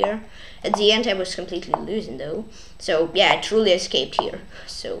escaped here. At the end, I was completely losing though. So yeah, I truly escaped here.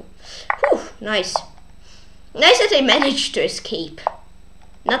 So, nice. Nice that I managed to escape.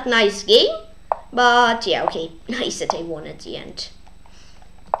 Not nice game, but yeah, okay. Nice that I won at the end.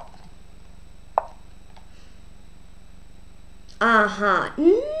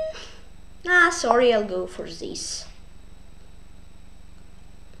 Sorry, I'll go for this.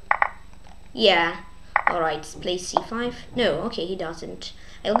 Yeah. Alright, play c5. No, okay, he doesn't.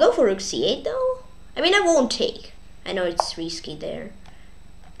 I'll go for rook c8 though. I mean, I won't take. I know it's risky there.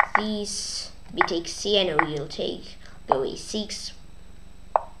 These, b takes c, I know you'll take. Go a6.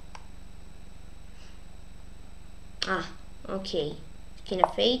 Okay, king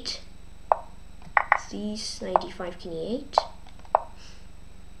f8. These 95 king e8.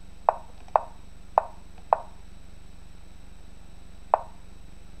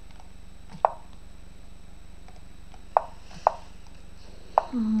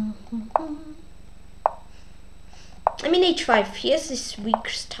 I mean h5, he has this weak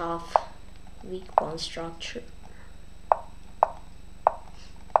stuff, weak pawn structure.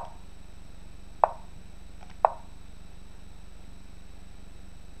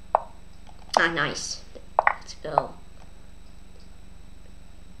 Ah, nice. Let's go.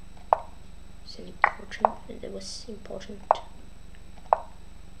 It's an important, that was important.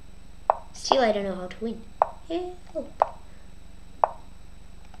 Still, I don't know how to win. Help.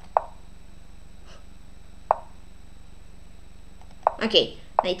 Okay,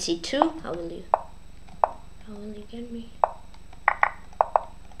 knight c2. How will you get me?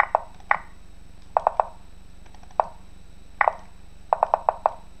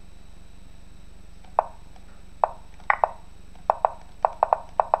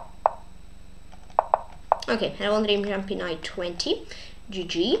 Okay, I won dream jumping knight 20.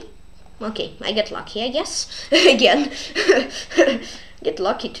 GG. Okay, I get lucky, I guess. Again. Get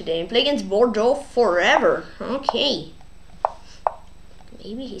lucky today. Play against Bordeaux forever. Okay.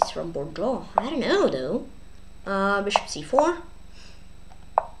 Maybe he's from Bordeaux. I don't know though. Bishop c4.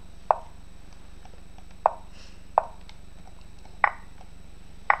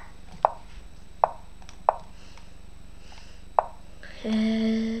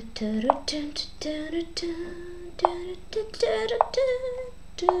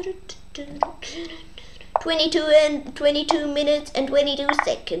 Twenty-two minutes and 22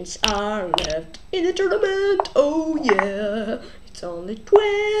 seconds are left in the tournament. Oh yeah. It's only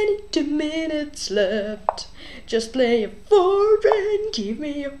 22 minutes left. Just play a 4 and give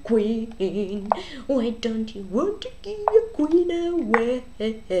me a queen. Why don't you want to give your queen away?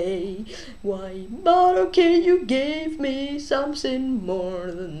 Why, but okay, you gave me something more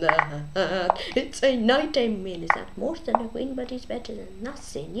than that. It's a knight, I mean, it's not more than a queen, but it's better than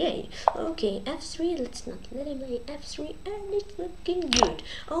nothing, yay. Okay, f3, let's not let him play f3, and it's looking good.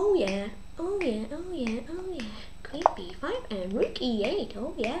 Oh yeah, oh yeah, oh yeah, oh yeah. Queen b5 and rook e8.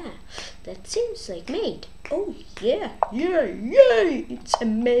 Oh yeah, that seems like mate. Oh yeah, yay! It's a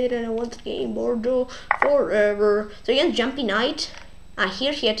mate, and I want the game Bordeaux forever. So again, jumpy knight.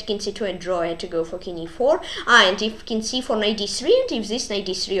 Here he had king c2 and draw. I had to go for king e4. And if king c4 knight d3, and if this knight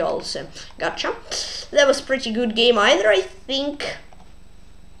d3 also. Gotcha. That was pretty good game either, I think.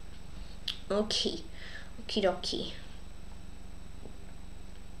 Okay, okie dokie.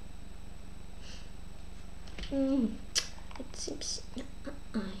 It seems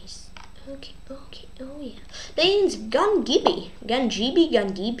nice. Okay, oh yeah. Name's Gun Gibby.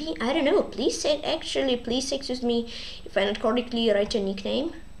 I don't know. Please excuse me if I not correctly write a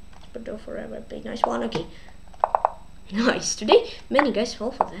nickname. But don't forever play nice one. Okay. Nice. Today many guys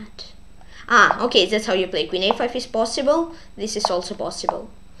fall for that. Okay, that's how you play. Queen a5 is possible. This is also possible.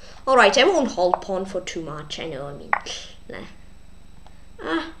 Alright, I won't hold pawn for too much, I know, I mean.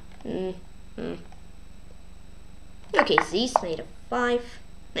 Nah. Okay, this, knight of 5,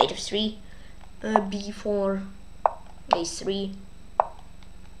 knight of 3, b4, a3.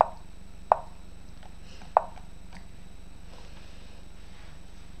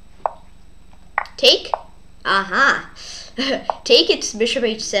 Take? Aha! Take it, bishop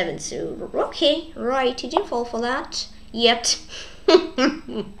h7, so, okay, right, he didn't fall for that, yet. Alright,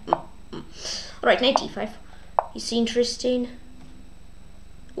 knight e5, it's interesting.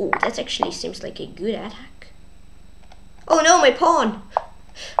 Oh, that actually seems like a good attack. Oh no, my pawn!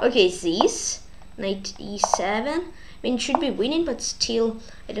 Okay, this, knight e7. I mean, it should be winning, but still,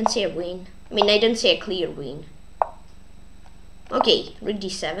 I don't see a win. I mean, I don't see a clear win. Okay, rook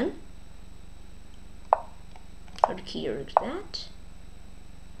d7. How to clear that?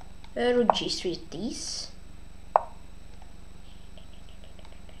 Rook g3 at this.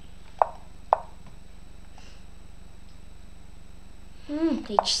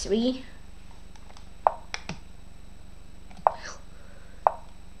 h3.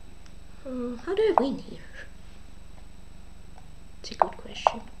 How do I win here? It's a good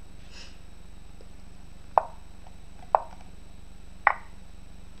question.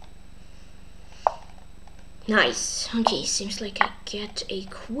 Nice. Okay, seems like I get a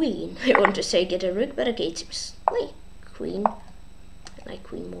queen. I want to say get a rook, but okay, it seems like queen. I like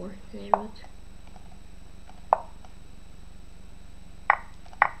queen more than a rook.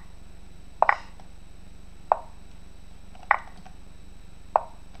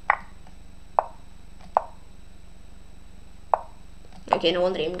 Okay, no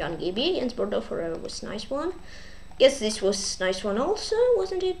wonder I'm gonna give you against Bordeaux forever was a nice one. Guess this was nice one also,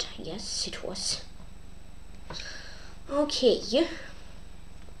 wasn't it? Yes, it was. Okay.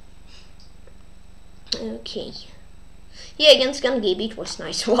 Okay. Yeah, against Gungaby it was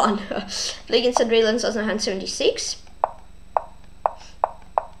nice one. Played against Adrenaline 1976.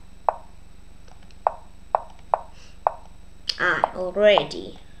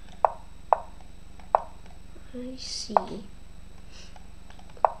 Already. I see.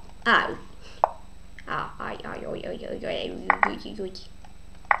 Ow.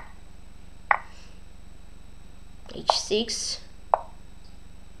 H6.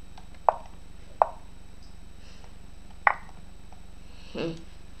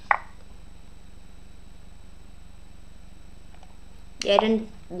 Yeah, I don't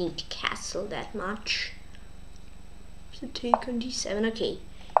need to castle that much. So take on d7. Okay,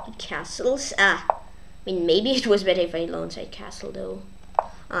 he castles. I mean, maybe it was better if I loneside castle though.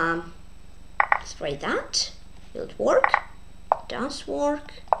 Let's try that. Will it work? It does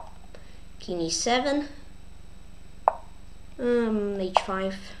work. King e7.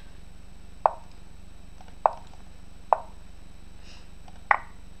 H5.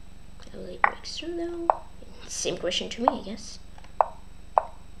 It breaks through though. Same question to me, I guess.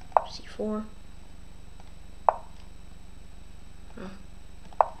 C4.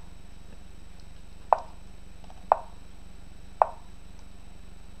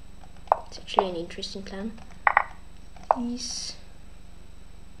 It's actually an interesting plan. These.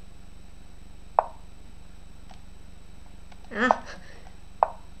 Ouch.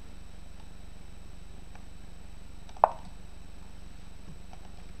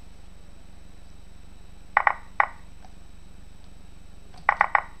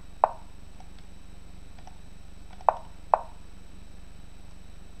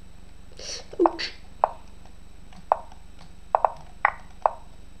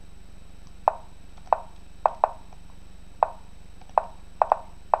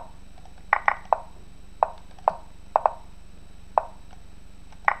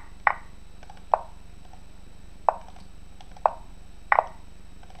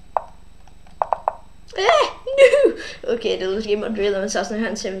 No! Okay, the little game on drill on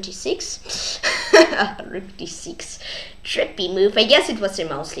 1976. Rook d6. Trippy move. I guess it was a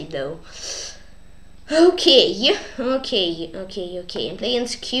mouse lead though. Okay. I'm playing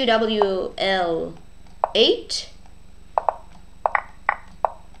against QWL8.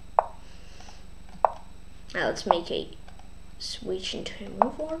 Now let's make a switch into a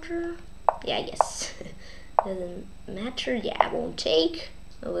move order. Yeah, I guess. Doesn't matter. Yeah, I won't take.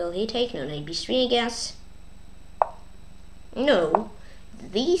 Or will he take? No, knight b3, I guess. No.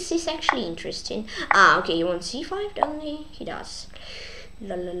 This is actually interesting. Okay, he wants c5, doesn't he? He does.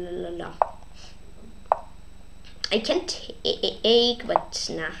 La la la la la. I can take, but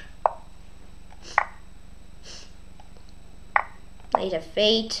nah. Knight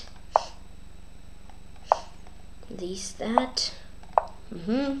f8. This, that.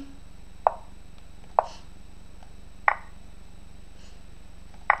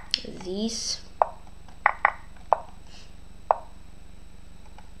 These.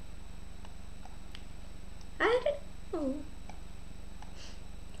 I don't know.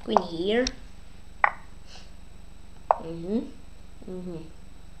 Queen here. And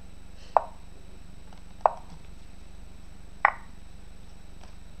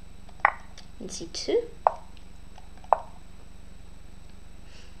c2.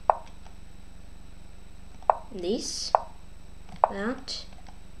 This. That.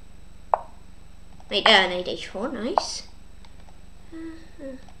 Knight h4, nice.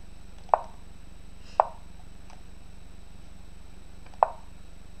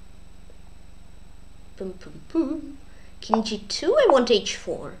 Boom, boom, boom. King g2, I want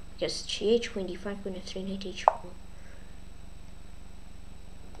h4. Because gh, queen d5, queen f3, knight h4.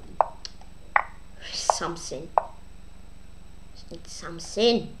 Something. Just need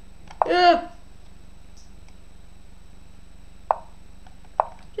something.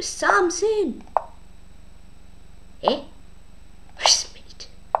 Just something. Eh? Where's mate?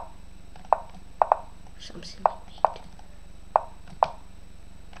 Something like mate.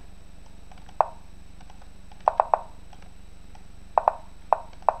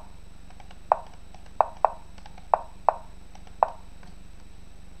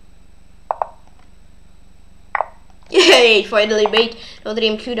 Yay! Finally made Notre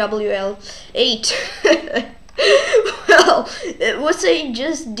Dame QWL8. Well, was I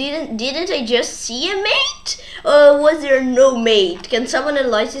just didn't I just see a mate? Or was there no mate? Can someone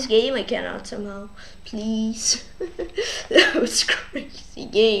analyze this game? I cannot somehow. Please. That was a crazy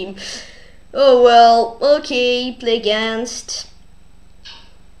game. Oh well, okay, play against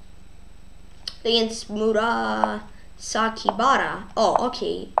Mura. Sakibara. Oh,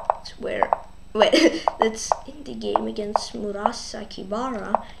 okay. It's where. Wait, that's in the game against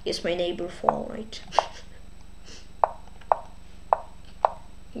Murasakibara. Yes, my neighbor fall, right?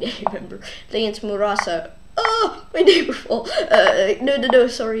 Yeah, I remember playing against Murasa. Oh, my neighbor fall. No,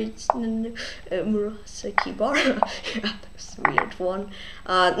 sorry, it's Murasakibara. Yeah, that's a weird one.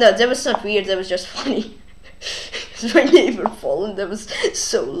 No, that was not weird. That was just funny. My neighbor fall, and that was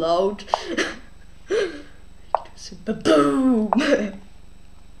so loud. It was a boom.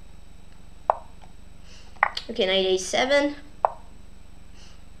 Okay, knight a7.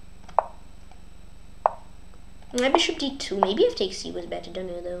 Bishop d2. Maybe f takes c was better. Don't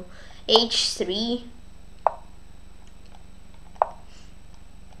know though. h3.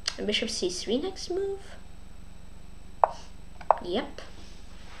 And bishop c3 next move. Yep.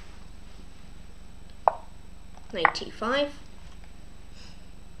 Knight t5.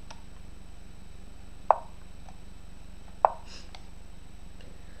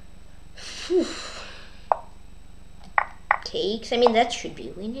 Whew. Takes. I mean, that should be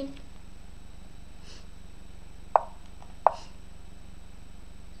winning.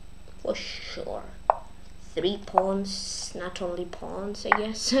 For sure. 3 pawns, not only pawns, I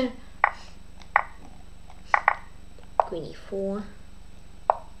guess. Queen e4.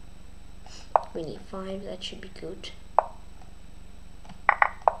 Queen e5, that should be good.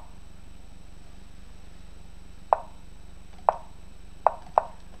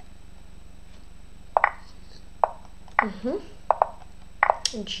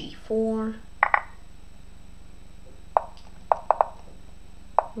 And g4.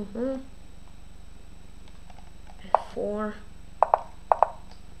 F4.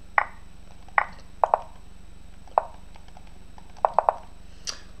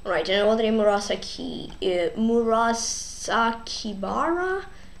 Alright, and another Murasakibara.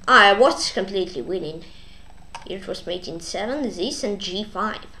 I was completely winning. Here it was mate in 7, this and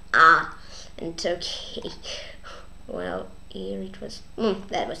g5. And okay. Well, here it was.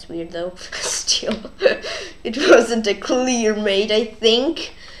 That was weird though. Still, it wasn't a clear mate, I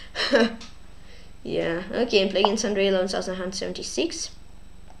think. Yeah, okay, I'm playing Sandra 1176.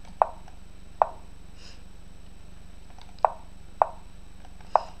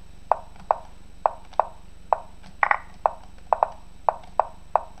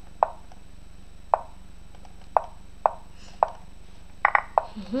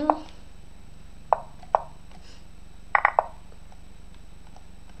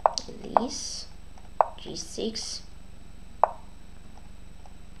 These g6.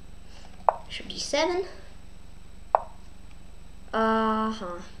 Bishop d7.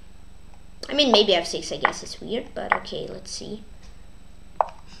 I mean, maybe f6, I guess it's weird, but okay, let's see.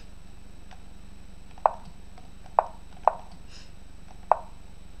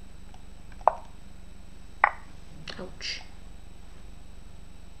 Ouch.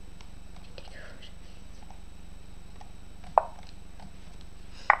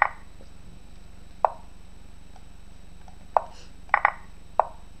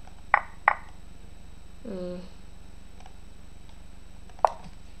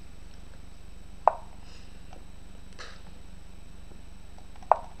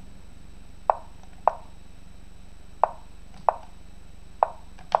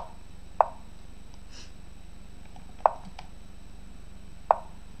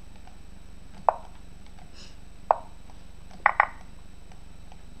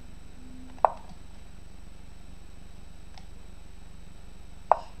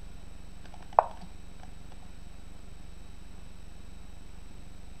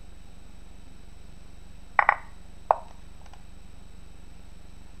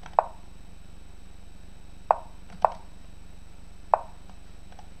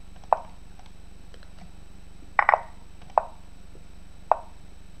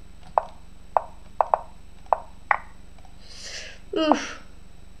 Oof.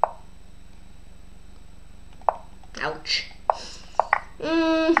 Ouch.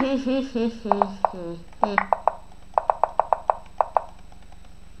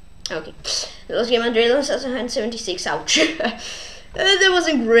 Okay. Those game Andreas 176. Ouch. That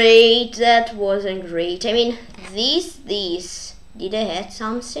wasn't great. That wasn't great. I mean, these. Did I had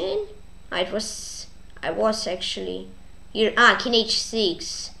something? I was actually here. King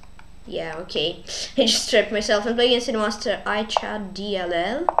h6. Yeah, okay. I just trapped myself and play against the master iChat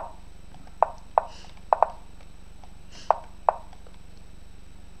DLL.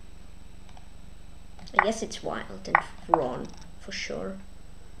 I guess it's wild and wrong for sure.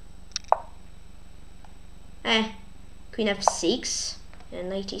 Queen f6 and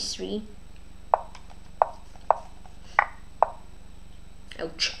knight e3.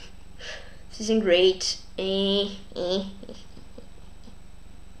 Ouch. This This isn't great. Isn't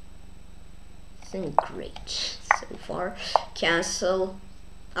great so far. Cancel.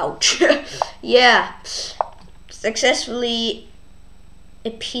 Ouch. Yeah. Successfully a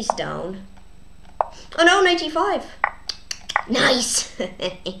piece down. Oh no, 95. Nice.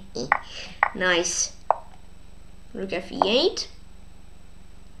 Nice. Rook f8.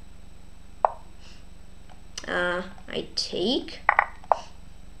 I take.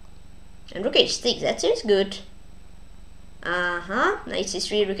 And rook h6, that seems good. Knight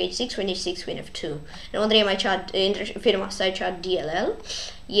c3, rook h6, queen h6, queen f2. And Andrei, my chart, International I chart DLL.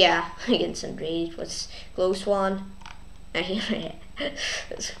 Yeah, against Andrei, it was close one.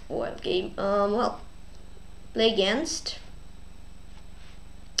 It's a wild game. Well, play against.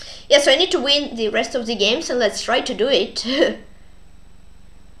 Yeah, so I need to win the rest of the games, and let's try to do it.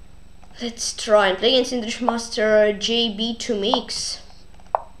 Let's try and play against International Master JB2 Mix.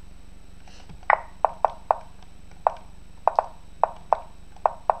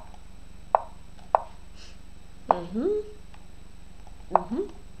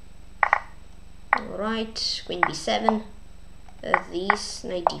 Alright, queen b7. These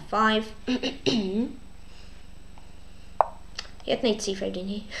 95. He had knight c5, didn't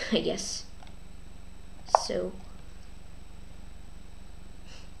he? I guess. So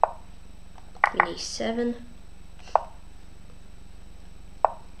queen a7.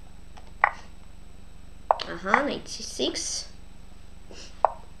 Knight c6.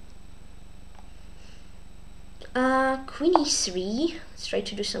 Queen e3. Let's try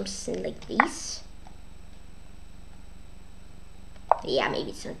to do something like this. Yeah, maybe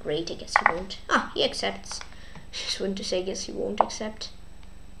it's not great. I guess he won't. He accepts. Just wanted to say, I guess he won't accept.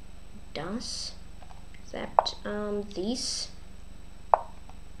 Does accept. This,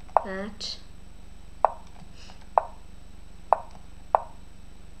 that.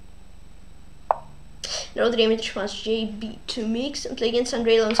 Now the game is JB2 Mix and play against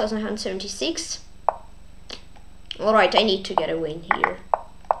Andrei on 1976. Alright, I need to get a win here.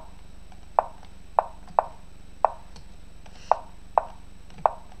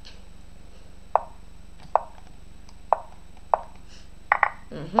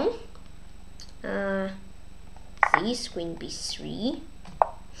 This, queen b3.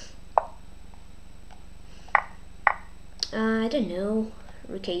 I don't know.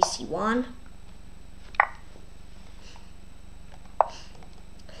 Rook ac1.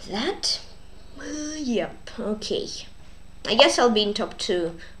 That? Yep, okay. I guess I'll be in top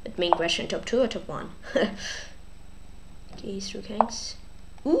 2, but main question, top 2 or top 1? Okay, rook hangs.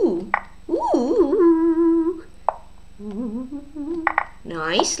 Ooh! Ooh! Ooh!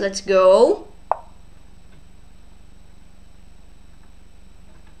 Nice, let's go.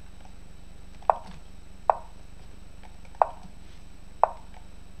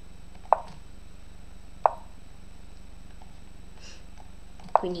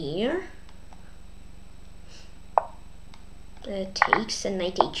 Queen here. Takes and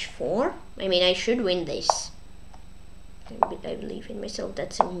knight h4. I mean, I should win this. I believe in myself.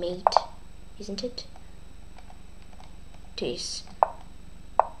 That's a mate, isn't it? It is.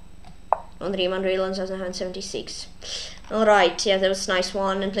 On Riemann Railans as 176. Alright, yeah, that was a nice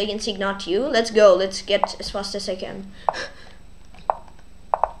one. And play against Ignatius. Let's go. Let's get as fast as I can.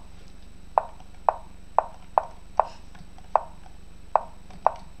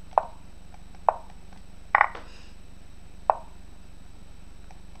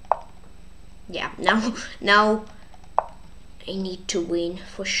 Yeah, now I need to win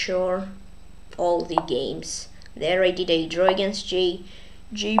for sure all the games. There I did a draw against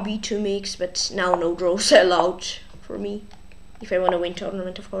JB2 Mix, but now no draws allowed for me. If I want to win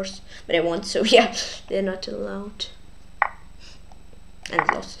tournament, of course. But I want, so yeah, they're not allowed. And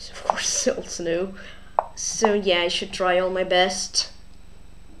losses, of course, also no. So yeah, I should try all my best.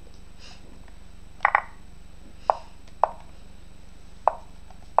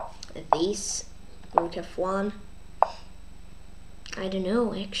 This, rook f1. I don't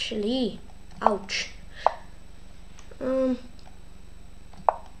know, actually. Ouch.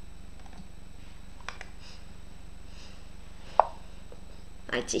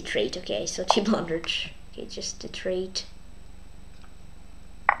 I'd say trade, okay, so 200. Okay, just a trade.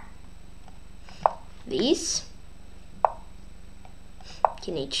 These.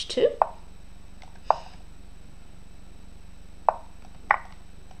 King h2.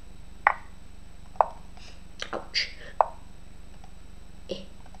 Ouch.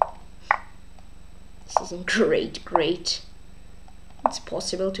 This isn't great. It's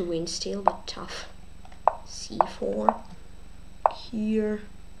possible to win still, but tough. c4. Here.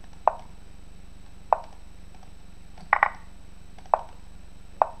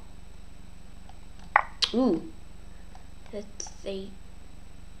 Ooh. Let's say...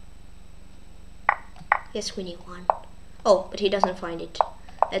 Yes, we need one. Oh, but he doesn't find it.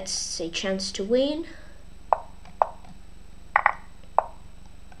 That's a chance to win.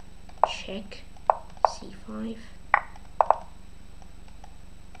 Check. C5.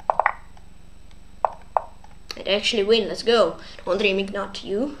 I'd actually win. Let's go. Don't dream, not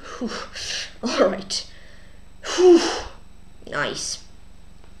you. Alright. Nice.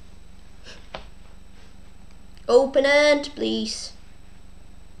 Opponent, please.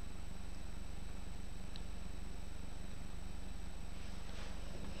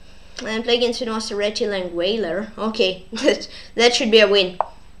 And play against Master Reptile and Whaler. Okay, that should be a win.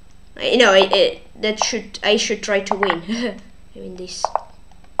 I should try to win. I mean this.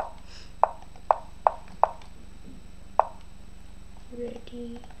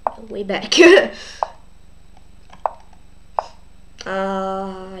 Ready? No, way back.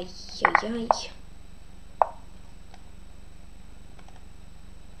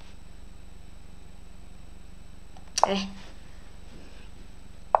 Yay.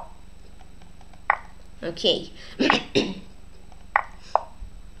 Okay.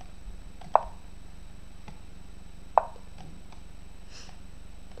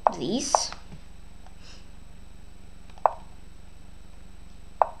 These.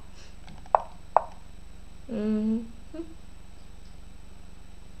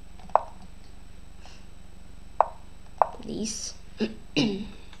 These.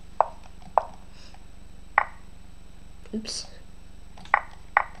 Oops.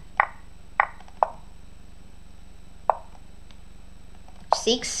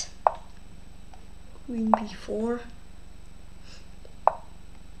 Six. Queen b4.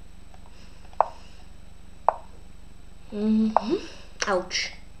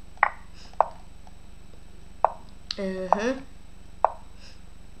 Ouch. Ooh,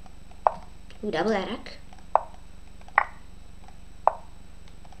 double attack.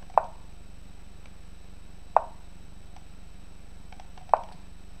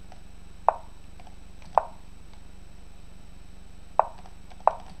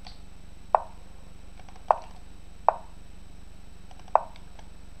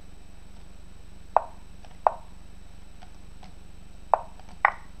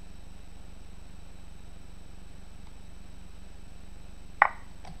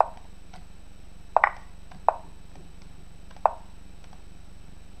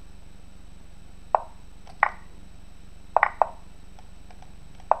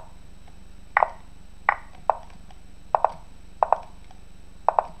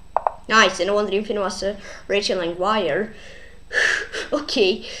 Nice, and I wonder if it was a Rachel and Wire.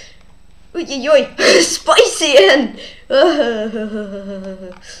 Okay. Oi, spicy and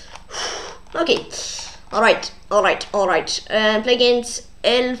okay. Alright. Play against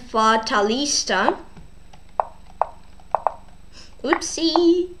El Fatalista.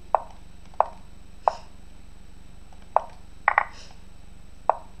 Oopsie.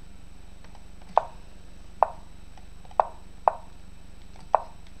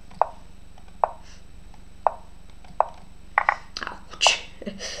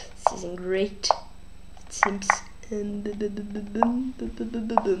 This isn't great. It seems.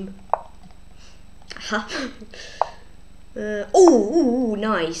 Oh,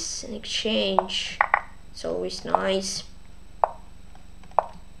 nice. An exchange. It's always nice.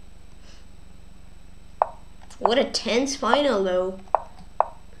 What a tense final, though.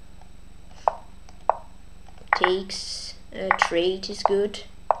 Takes. Trade is good.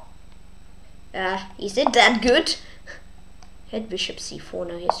 Is it that good? Head bishop c4,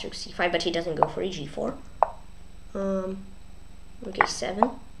 now he has rook c5, but he doesn't go for a g4. Rook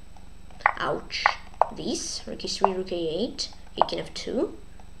a7. Ouch. These. Rook e3, rook a8. He can have 2.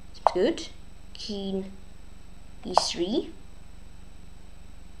 Seems good. King e3.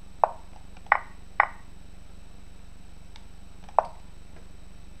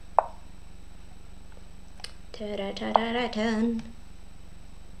 Ta-da-ta-da-da-dun.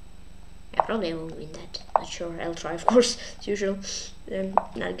 Yeah, probably I won't win that. Not sure. I'll try, of course, as usual.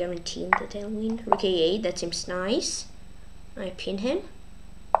 Not guaranteeing that I'll win. Rook a8, that seems nice. I pin him.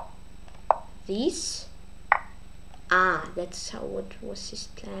 These. That's how. What was his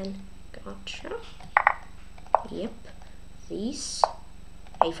plan? Gotcha. Yep. These.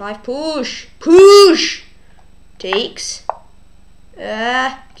 a5, push! Push! Takes.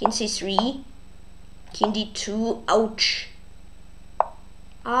 King c3. King d2. Ouch.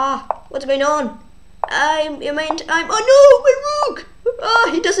 What's going on? Oh no, my rook!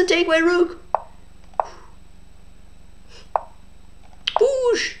 He doesn't take my rook.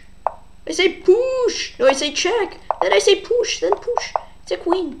 Push! I say push! No, I say check. Then I say push, then push. It's a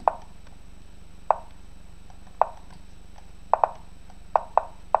queen.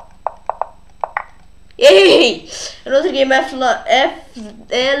 Yay! Another game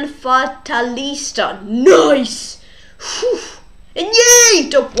El Fatalista. Nice! Whew. And yay!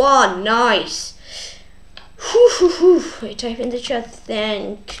 Top 1. Nice. I type in the chat.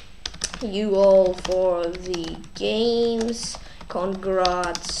 Thank you all for the games.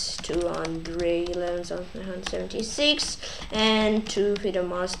 Congrats to Andre 1176 and to Fido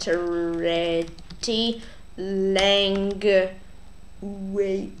Master Reddy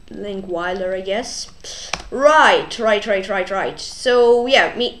Langweiler, I guess. Right. So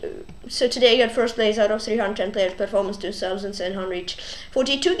yeah, so today I got first place out of 310 players, performance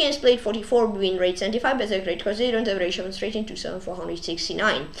 2,742 games played, 44 win rate, 75 best rate, because they don't have ratio rating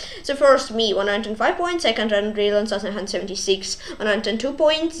 2,469. So first me 105 points, second Andre 176 102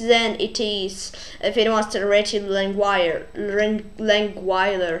 points, then it is Fedemaster Retty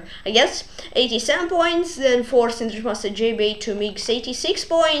Langweiler, I guess, 87 points, then fourth Master JB to Mix 86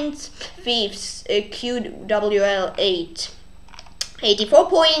 points, fifth QWL 84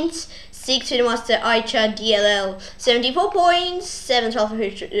 points, 6th Master Aicha DLL 74 points, 7th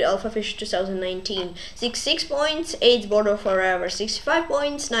Alpha Fish 2019 66 points, 8th Border Forever 65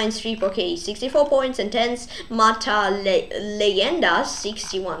 points, 9th Streep OK 64 points, and 10th Mata Leyendas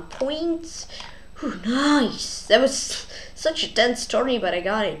 61 points. Ooh, nice. That was such a tense story, but I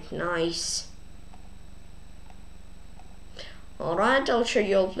got it. Nice. Alright, I'll show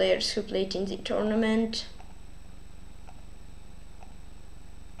you all players who played in the tournament.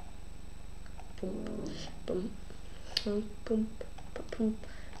 Boom, boom, boom, boom, boom,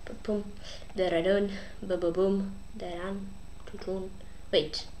 boom, da-da-dun, ba-ba-boom, da-dan, tutun.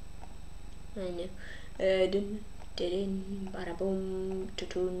 Wait, I know. Dun, didin, ba-da-boom,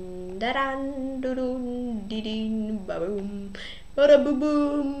 tutun, da-dan, dudun, didin, ba-boom,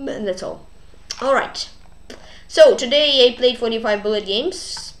 ba-da-boom, and that's all. Alright. So today I played 45 bullet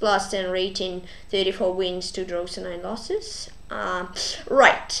games, plus 10 rating, 34 wins, 2 draws and 9 losses.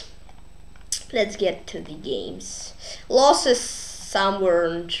 Right. Let's get to the games. Losses, some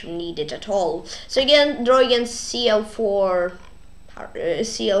weren't needed at all. So again, draw against CL4,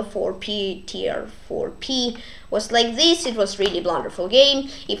 CL4P, TR4P was like this. It was really blunderful game.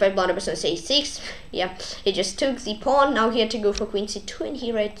 If I blunder was on A6, yeah, he just took the pawn. Now he had to go for Queen C2, and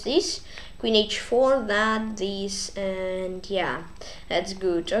he read this. Queen H4, that, this, and yeah, that's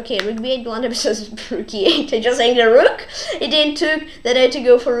good. Okay, Rook B8 blunder versus Rook E8. I just hang the Rook. It then took, then I had to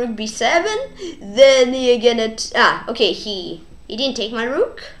go for Rook B7. Then he again at, okay, he didn't take my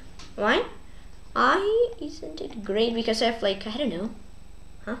Rook. Why? Isn't it great? Because I have like, I don't know.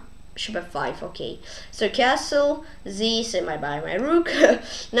 Huh? Bishop F5, okay. So castle, this, and I buy my Rook.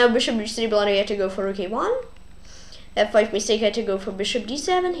 Now Bishop B3 blunder, I had to go for Rook A1. F5 mistake, I had to go for Bishop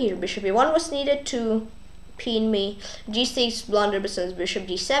D7. Here Bishop E1 was needed to pin me. G6 blunder versus Bishop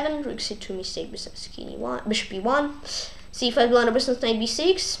D7. Rook C2 mistake versus King E1. Bishop E1. C5 blunder versus Knight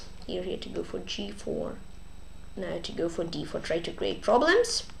B6. Here he had to go for G4. Now I had to go for D4, try to create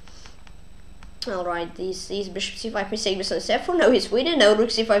problems. Alright, this is Bishop C5 mistake versus F4. Now he's winning. Now Rook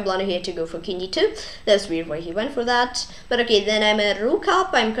C5 blunder, he had to go for King D2. That's weird why he went for that. But okay, then I'm a Rook up.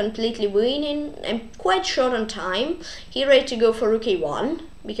 I'm completely winning. I'm quite short on time. He ready to go for Rook A1,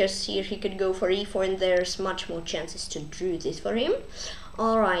 because here he could go for E4 and there's much more chances to do this for him.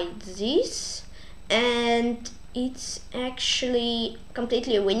 Alright, this. And it's actually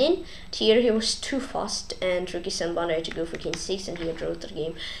completely winning. Here he was too fast, and Rook E7 blunder had to go for King 6, and he had wrote the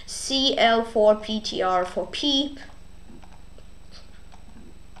game. CL4 PTR for P.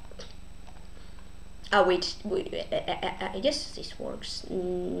 Wait, I guess this works.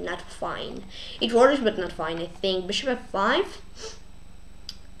 Not fine. It works, but not fine, I think. Bishop F5.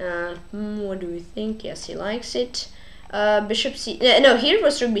 What do you think? Yes, he likes it. Bishop C. No, here it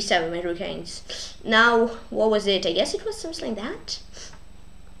was Rook B7. My Rook hangs. Now, what was it? I guess it was something like that.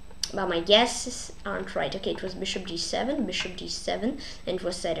 But my guesses aren't right. Okay, it was Bishop D7, Bishop D7, and it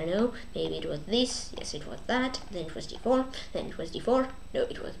was, I don't know, maybe it was this, yes it was that, then it was D4, then it was D4, no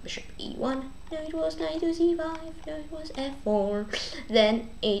it was Bishop E1, no it was Knight to C5, no it was F4, then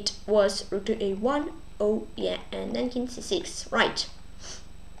it was Rook to A1, oh yeah, and then King C6, right.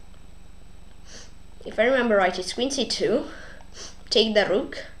 If I remember right, it's Queen C2, take the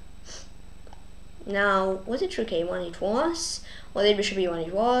Rook. Now, was it Rook A1 it was? Was it Bishop E1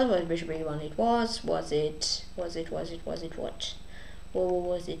 it was? Was it Bishop E1 it was? Was it what? What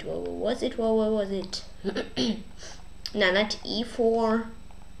was it? No, not E4,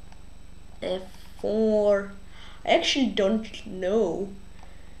 F4, I actually don't know.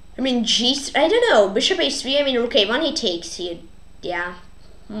 I mean, G3, I don't know, Bishop A3, I mean, Rook A1 he takes here, yeah,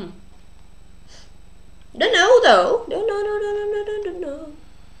 Don't know though, no.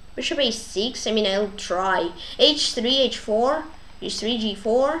 Bishop a6, I mean, I'll try. h3, h4, h3,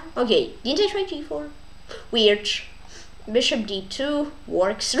 g4. Okay, didn't I try g4? Weird. Bishop d2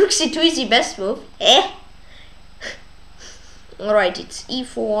 works. Rook c2 is the best move. Alright, it's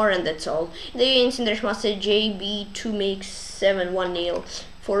e4 and that's all. The International Grandmaster JB2 makes 7-1-0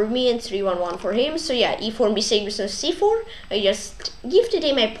 for me and 3-1-1 for him. So yeah, e4 mistake versus c4. I just gifted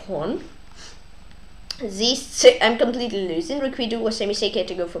him a pawn. This, I'm completely losing. Rook b2 was a mistake. He had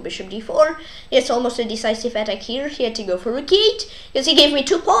to go for bishop d4. It's almost a decisive attack here. He had to go for rook e8 because he gave me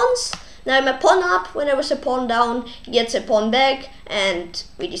 2 pawns. Now I'm a pawn up. When I was a pawn down, he gets a pawn back, and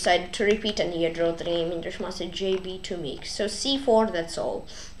we decided to repeat, and here draw the name International Grandmaster JB2 mix. So c4, that's all.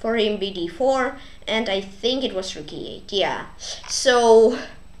 For him, bd4, and I think it was rook e8. Yeah. So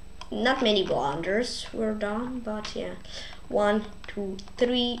not many blunders were done, but yeah. 1, 2,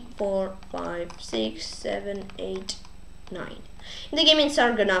 3, 4, 5, 6, 7, 8, 9. In the game in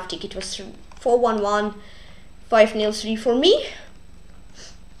Sargonavtik, it was 4-1-1, 5-0-3 for me.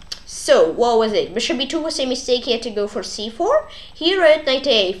 So, what was it? Bishop b2 was a mistake. He had to go for c4. Here at knight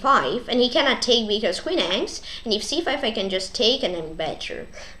a5, and he cannot take because queen hangs. And if c5, I can just take, and I'm better.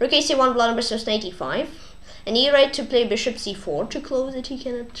 Rook a1 blunder versus knight e5. And here I had to play bishop c4 to close it. He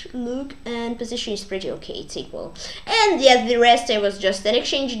cannot look, and position is pretty okay. It's equal. And yeah, the rest I was just an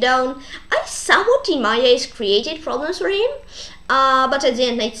exchange down. I somewhat in my eyes created problems for him. But at the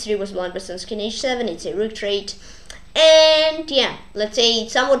end, knight 3 was blunder versus king h7. It's a rook trade. And yeah, let's say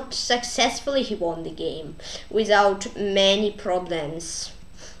somewhat successfully he won the game without many problems.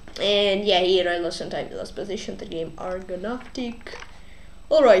 And yeah, here I lost some time. The last position the game Argonautic.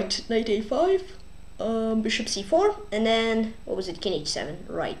 Alright, knight a5, bishop c4, and then what was it, king h7,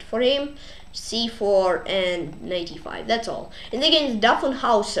 right, for him, c4 and knight e5, that's all. And against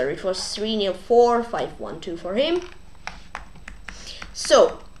Daffenhauser it was 3-0-4, 5-1-2 for him.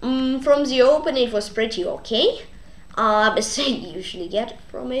 So from the open it was pretty okay. As I usually get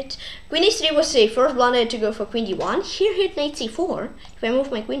from it. Queen e3 was a first blunder. I had to go for queen d1. Here hit knight c4. If I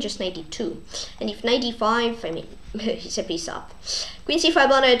move my queen, just knight d2. And if knight d5, I mean, it's a piece up. Queen c5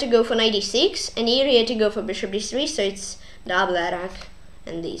 blunder, I had to go for knight d6. And here he had to go for bishop d3, so it's double attack.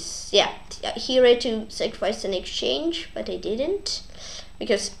 And this, yeah. Here I had to sacrifice an exchange, but I didn't.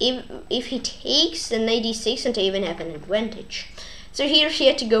 Because if he takes, then knight d6, and I even have an advantage. So here she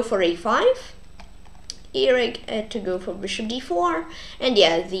had to go for a5. Here I had to go for bishop d4, and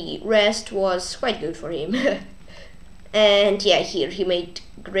yeah, the rest was quite good for him. And yeah, here he made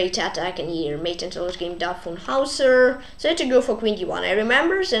great attack, and here mate until it came Daffenhauser. So I had to go for queen d1, I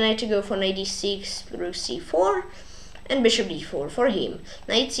remember, then I had to go for knight d6, rook c4, and bishop d4 for him.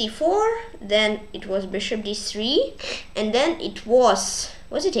 Knight c4, then it was bishop d3, and then it was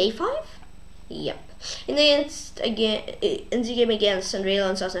it a5? Yep. In the game against Andrea on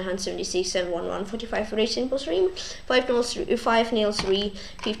 1976, 7-1-1, 45 average simples for him, 5-0-3,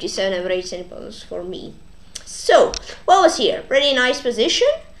 57 average simples for me. So, what was here? Pretty nice position.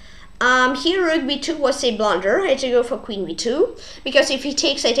 Here rook b2 was a blunder. I had to go for queen b2, because if he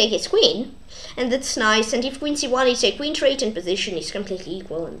takes, I take his queen, and that's nice. And if queen c1 is a queen trade, and position is completely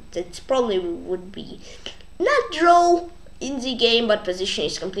equal, and that probably would be not draw in the game, but position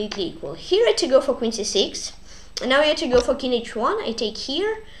is completely equal. Here I had to go for queen c6, and now I had to go for king h1. I take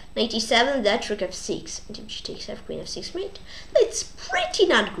here, knight e7, that rook f6, and if she takes, I have queen f6 mate. It's pretty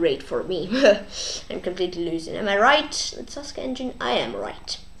not great for me. I'm completely losing. Am I right? Let's ask engine. I am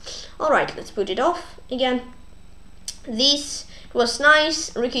right. Alright, let's put it off again. This was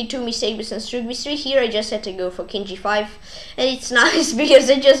nice. Rook e2 mistake versus rook b3. Here I just had to go for king g5, and it's nice because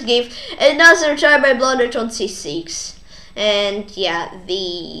I just gave another time I blundered on c6. And yeah,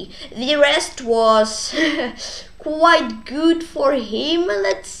 the rest was quite good for him,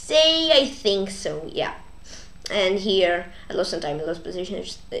 let's say. I think so, yeah. And here I lost some time, I lost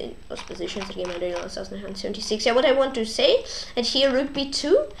positions again. I did lost 1976. Yeah, what I want to say, and here rook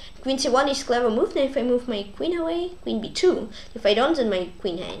b2, queen c1 is clever move. Now if I move my queen away, queen b2. If I don't, then my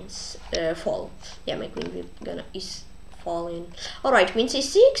queen hangs, fall. Yeah, my queen is falling. Alright, queen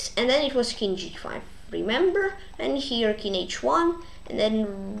c6, and then it was king g5. Remember, and here king h1, and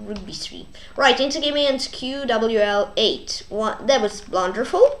then rook b3. Right, into game against QWL8. That was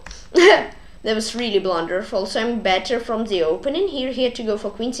blunderful. That was really blunderful. So I'm better from the opening. Here he had to go for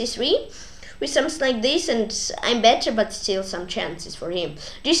queen c3 with something like this, and I'm better, but still some chances for him.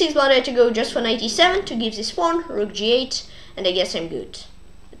 g6 blunder, I had to go just for knight e7 to give this pawn, rook g8, and I guess I'm good.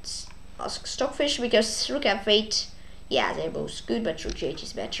 Let's ask Stockfish, because rook f8. Yeah, they're both good, but rook g8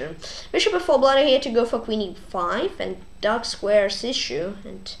 is better. Bishop f4 blunder, here to go for queen e5, and dark squares issue,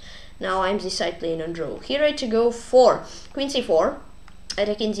 and now I'm this side playing on draw. Here I had to go for queen c4,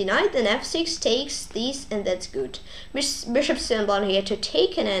 attacking d9, then f6 takes this, and that's good. Bishop c1 here to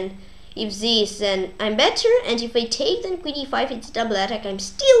take, and then if this, then I'm better, and if I take, then queen e5, it's double attack. I'm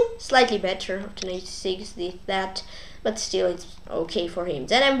still slightly better. After knight e6, that, but still it's okay for him.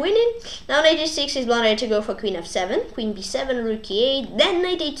 Then I'm winning. Now knight e6 is blind. I have to go for queen f7, queen b7, rook e8, then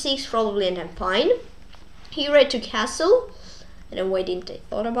knight h6 probably, and I'm fine. Here I took castle. And then why didn't I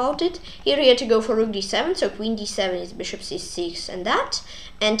thought about it? Here you have to go for rook d7, so queen d7 is bishop c6 and that.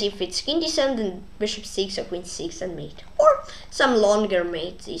 And if it's king d7, then bishop 6 or queen 6 and mate. Or some longer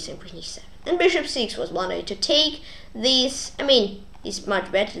mate, this and queen e7. And bishop 6 was one way to take this. I mean, it's much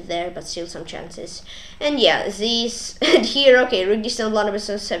better there, but still some chances. And yeah, this, and here, okay, rook d7, blunder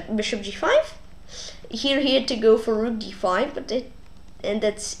bishop g5. Here he had to go for rook d5, but and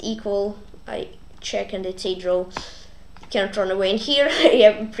that's equal. I check and it's a draw. Can't run away. And here I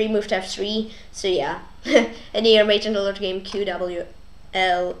have pre-moved f3, so yeah. And here mate in the late game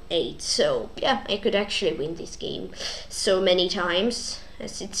QWL8. So yeah, I could actually win this game so many times,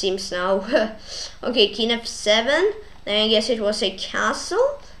 as it seems now. Okay, king f7, then I guess it was a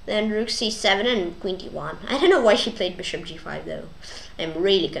castle, then rook c7 and queen d1. I don't know why she played bishop g5 though. I'm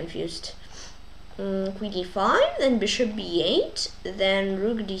really confused. Queen d5, then bishop b8, then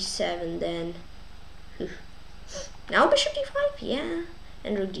rook d7, then now bishop d5, yeah,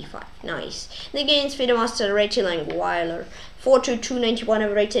 and rook d5, nice. The game's FIDE Master Rachel Weiler, 42291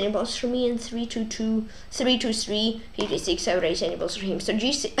 average enables for me, and 322, 323, 56 average enables for him. So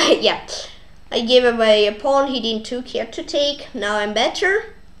g6, yeah, I gave away a pawn, he didn't took, he had to take. Now I'm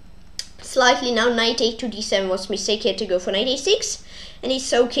better, slightly. Now knight 8 to d7 was mistake, he had to go for knight a6, and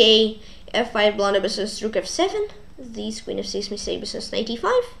it's okay. f5 blunder versus rook f7, this queen f6 mistake versus knight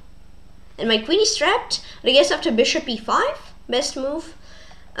e5. And my queen is trapped. I guess after bishop e5, best move.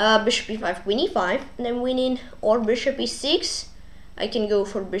 Bishop e5, queen e5, and I'm winning. Or bishop e6, I can go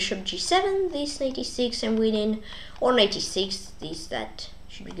for bishop g7, this knight e6, I'm winning. Or knight e6, this, that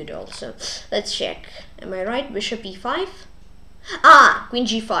should be good also. Let's check. Am I right? Bishop e5. Ah, queen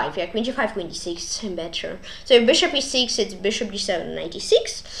g5, yeah, queen g5, queen d6, I'm better. So if bishop e6, it's bishop g7, knight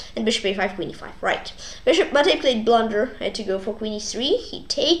e6, and bishop a5, queen e5, right. Bishop, but I played blunder, I had to go for queen e3, he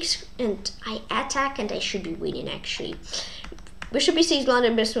takes, and I attack, and I should be winning actually. Bishop e6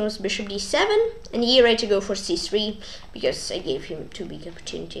 blunder, best was bishop d7, and here I had to go for c3, because I gave him too big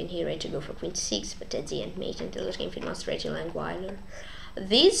opportunity, and here I had to go for queen 6, but at the end, mate, until the game FIDE Master Rachel Weiler.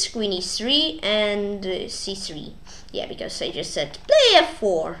 This queen e3 and c3, yeah, because I just said play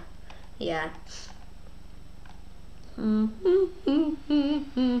f4, yeah. Knight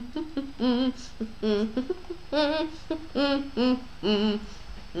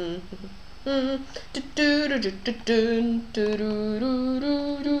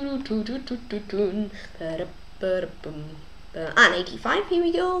e5, here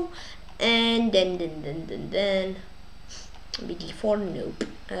we go, and then bd4, nope.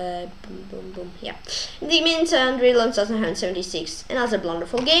 Boom, boom, boom, yeah. The means Andrei Lons 2076, another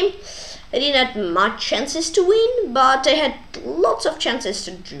blunderful game. I didn't have much chances to win, but I had lots of chances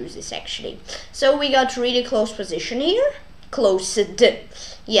to lose this actually. So we got really close position here. Closed,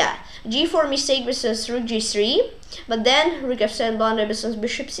 yeah. g4 mistake versus rook g3, but then rook f7 blunder versus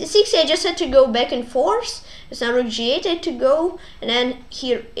bishop c6. I just had to go back and forth. It's now rook g8 I had to go, and then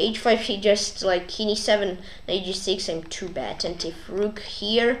here h5 he just like king e7, knight g6, I'm too bad. And if rook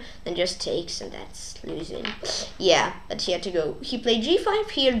here, then just takes, and that's losing. Yeah, but he had to go. He played g5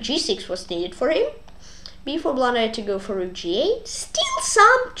 here, g6 was needed for him. b4 blunder I had to go for rook g8. Still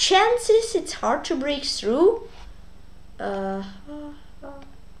some chances, it's hard to break through.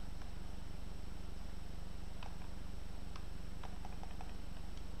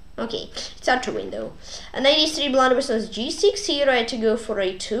 Okay, it's hard to win though. And knight e3 blunder versus g6. Here I had to go for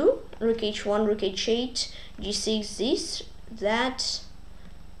a2, rook h1, rook h8, g6, this, that,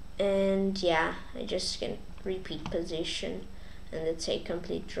 and yeah, I just can repeat position, and that's a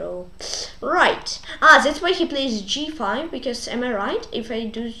complete draw. Right. That's why he plays g5, because am I right? If I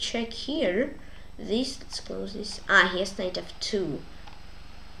do check here, this, let's close this. He has knight f2,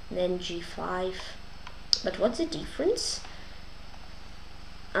 then g5. But what's the difference?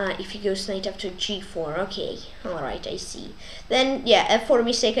 If he goes knight after g4, okay, alright, I see. Then, yeah, f4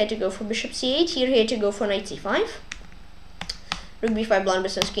 mistake, I had to go for bishop c8. Here he had to go for knight c5. Rook b5 blunder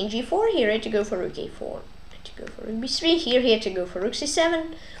versus king g4. Here I had to go for rook a4. I had to go for rook b3. Here he had to go for rook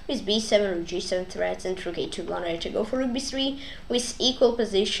c7 with b7, rook g7 threats, and rook a2 blunder. I had to go for rook b3 with equal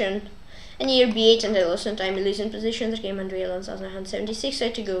position. And here b8, and I lost some time losing position. The game Andrei Lons 176. So I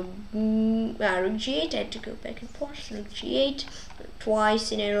had to go rook g8. I had to go back and forth. Rook g8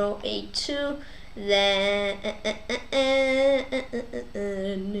 twice in a row, a2, Then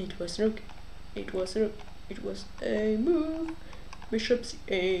it was rook. It was rook. It was a move. Bishop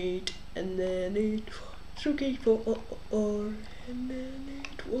c8, and then it was rook a4, and then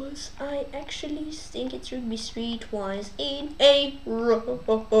it was. I actually think it's rook b3 twice in a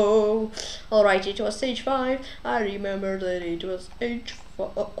row. Alright, it was h5. I remember that it was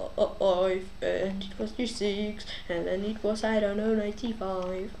h5, and it was g6, and then it was, I don't know,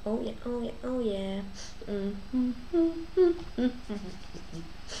 95. Oh yeah, oh yeah, oh yeah.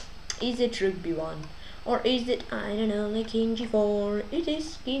 Is it rook b1? Or is it, I don't know, like king g4? It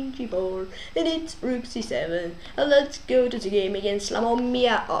is king g4, and it's rook c7. And let's go to the game against La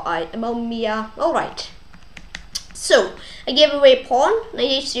Momia, or Momia. Alright. So, I gave away pawn.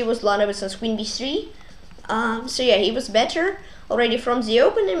 Knight h3 was Lana versus queen b3. So yeah, he was better already from the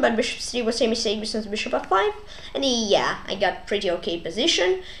opening, but bishop c3 was a mistake versus bishop f5. And yeah, I got pretty okay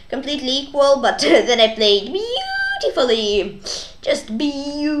position. Completely equal, but then I played beautifully. Just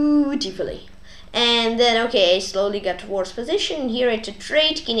beautifully. And then, okay, I slowly got towards position. Here I had to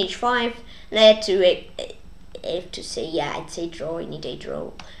trade, king h5, and I had to, I have to say, yeah, I'd say draw, I need a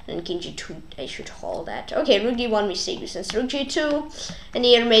draw. And king g2, I should hold that. Okay, rook d1 mistake since rook g2. And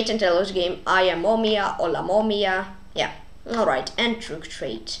here mate and Telos game, I am Momia, or La Momia. Yeah, alright, and rook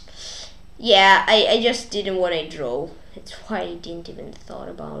trade. Yeah, I just didn't want a draw. That's why I didn't even thought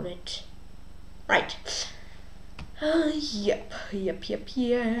about it. Right. Yep.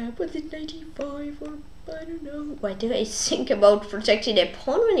 Was it 95 or I don't know? Why do I think about protecting a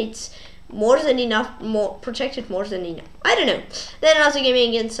pawn when it's more than enough, protected more than enough? I don't know. Then another game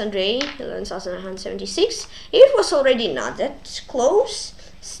against Andrei, 11,176. It was already not that close.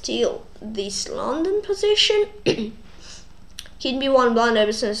 Still, this London position. King b1 blind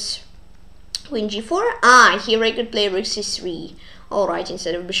ever since queen g4. Here I could play rook c3. Alright,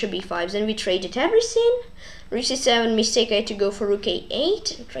 instead of bishop b5. Then we traded everything. Rook c7 mistake, I had to go for rook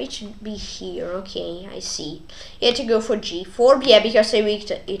a8. Try to be here, okay, I see. I had to go for g4, yeah, because I weaked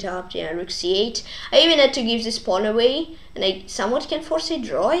it up, yeah, rook c8. I even had to give this pawn away, and I somewhat can force a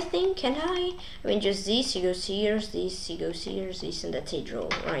draw, I think, can I? I mean, just this, he goes here, this, he goes here, this, and that's a draw,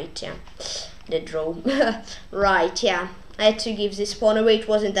 right, yeah. The draw, right, yeah. I had to give this pawn away, it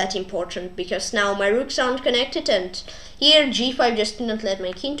wasn't that important, because now my rooks aren't connected, and here g5 just did not let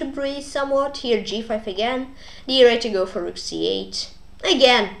my king to breathe somewhat. Here g5 again. Here I had to go for rook c8.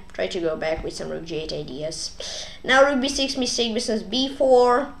 Again, try to go back with some rook g8 ideas. Now rook b6 mistake business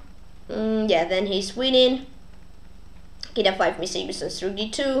b4. Yeah, then he's winning. King f5 mistake business rook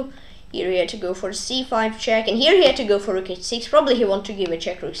d2. Here he had to go for c5 check, and here he had to go for rook h6. Probably he wanted to give a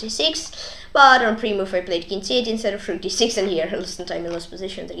check rook c6, but on pre-move I played king c8 instead of rook d6, and here I lost in time, I lost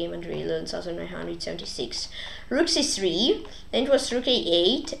position. The game under 11,976. Rook c3, then it was rook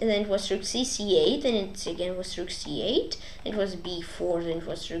a8, and then it was rook c8, and it again was rook c8, and it was b4, then it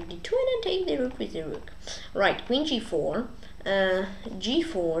was rook d2, and then take the rook with the rook. Right, queen g4,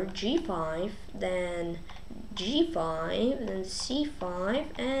 g4, g5, then g5, then c5,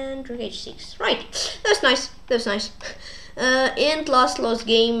 and rook h6. Right, that's nice, that's nice. And last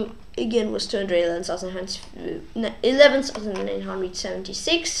game again was to Andrei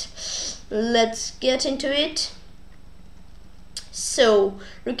 11,976. Let's get into it. So,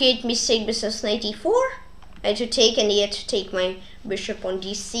 rook 8 mistake business knight e4. I had to take, and he had to take my bishop on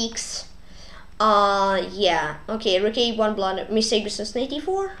d6. Yeah, okay, rook a1 blunder, mistake business knight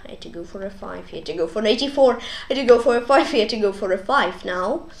e4. I had to go for f5, he had to go for knight e4, I had to go for f5, he had to go for f5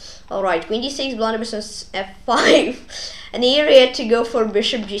 now. Alright, queen d6, blunder business f5. And here he had to go for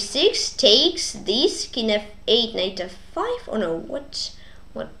bishop g6, takes this, king f8, knight f5, oh no, what,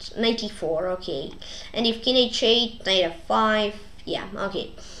 knight e4, okay. And if king h8, knight f5, yeah,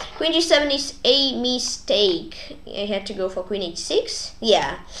 okay. Queen g7 is a mistake. I had to go for queen h6.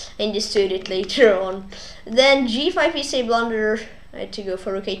 Yeah, I understood it later on. Then g5 is a blunder. I had to go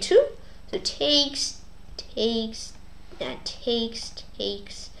for rook a2. So takes this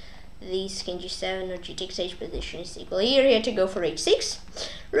king g7 or g takes h position is equal. Here he had to go for h6.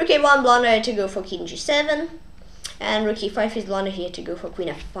 Rook a1 blunder. I had to go for king g7. And rook e5 is blunder, he had to go for queen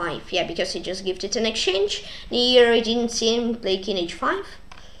f5. Yeah, because he just gifted an exchange. Here I didn't see him play king h5.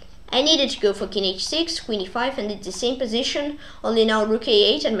 I needed to go for king h6, queen e5, and it's the same position. Only now rook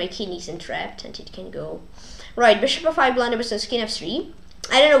a8 and my king isn't trapped and it can go. Right, bishop f5 blunder versus king f3.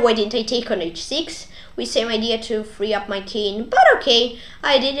 I don't know why didn't I take on h6. With same idea to free up my king, but okay,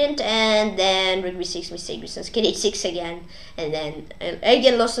 I didn't. And then rook b6 mistake business, king h6 again, and then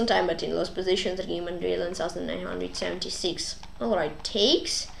again lost some time, but in lost position. The game under 11,976. Alright,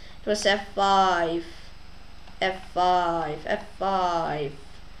 takes. It was f5, f5, f5,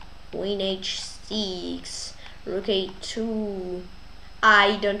 queen h6. 6, rook a2.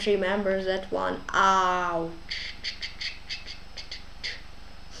 I don't remember that one. Ouch.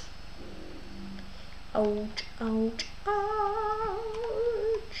 Ouch, ouch, ouch.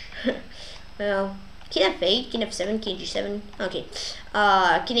 Well, king f8, king f7, king g7. Okay.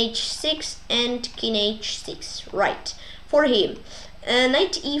 King h6 and king h6. Right. For him.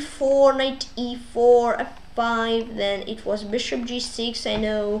 Knight e4, knight e4, f5. Then it was bishop g6, I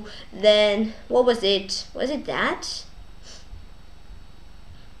know. Then, what was it? Was it that?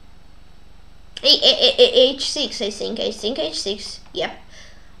 H6, I think H6. Yep.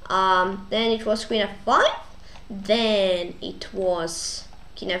 Then it was queen f5. Then it was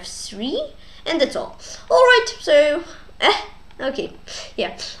king f3, and that's all. Alright, so okay,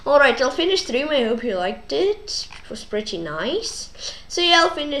 yeah. Alright, I'll finish stream. I hope you liked it. It was pretty nice. So yeah, I'll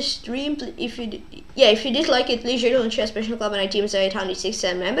finish stream. If you did like it, please join the Chess Special Club and I team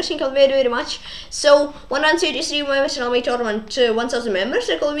 867 members. Thank you all very very much. So 173 members and I'll make tournament 1000 members.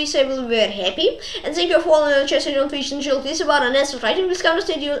 I will be very happy. And thank you for following the Chess on Twitch and chill. Please about an answer writing. Please come to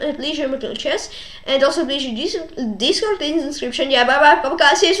stay at leisure with chess. And also please use Discord link in the description. Yeah, bye bye. Bye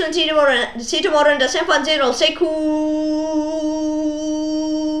guys. See you tomorrow and the same fun zero. Say cool.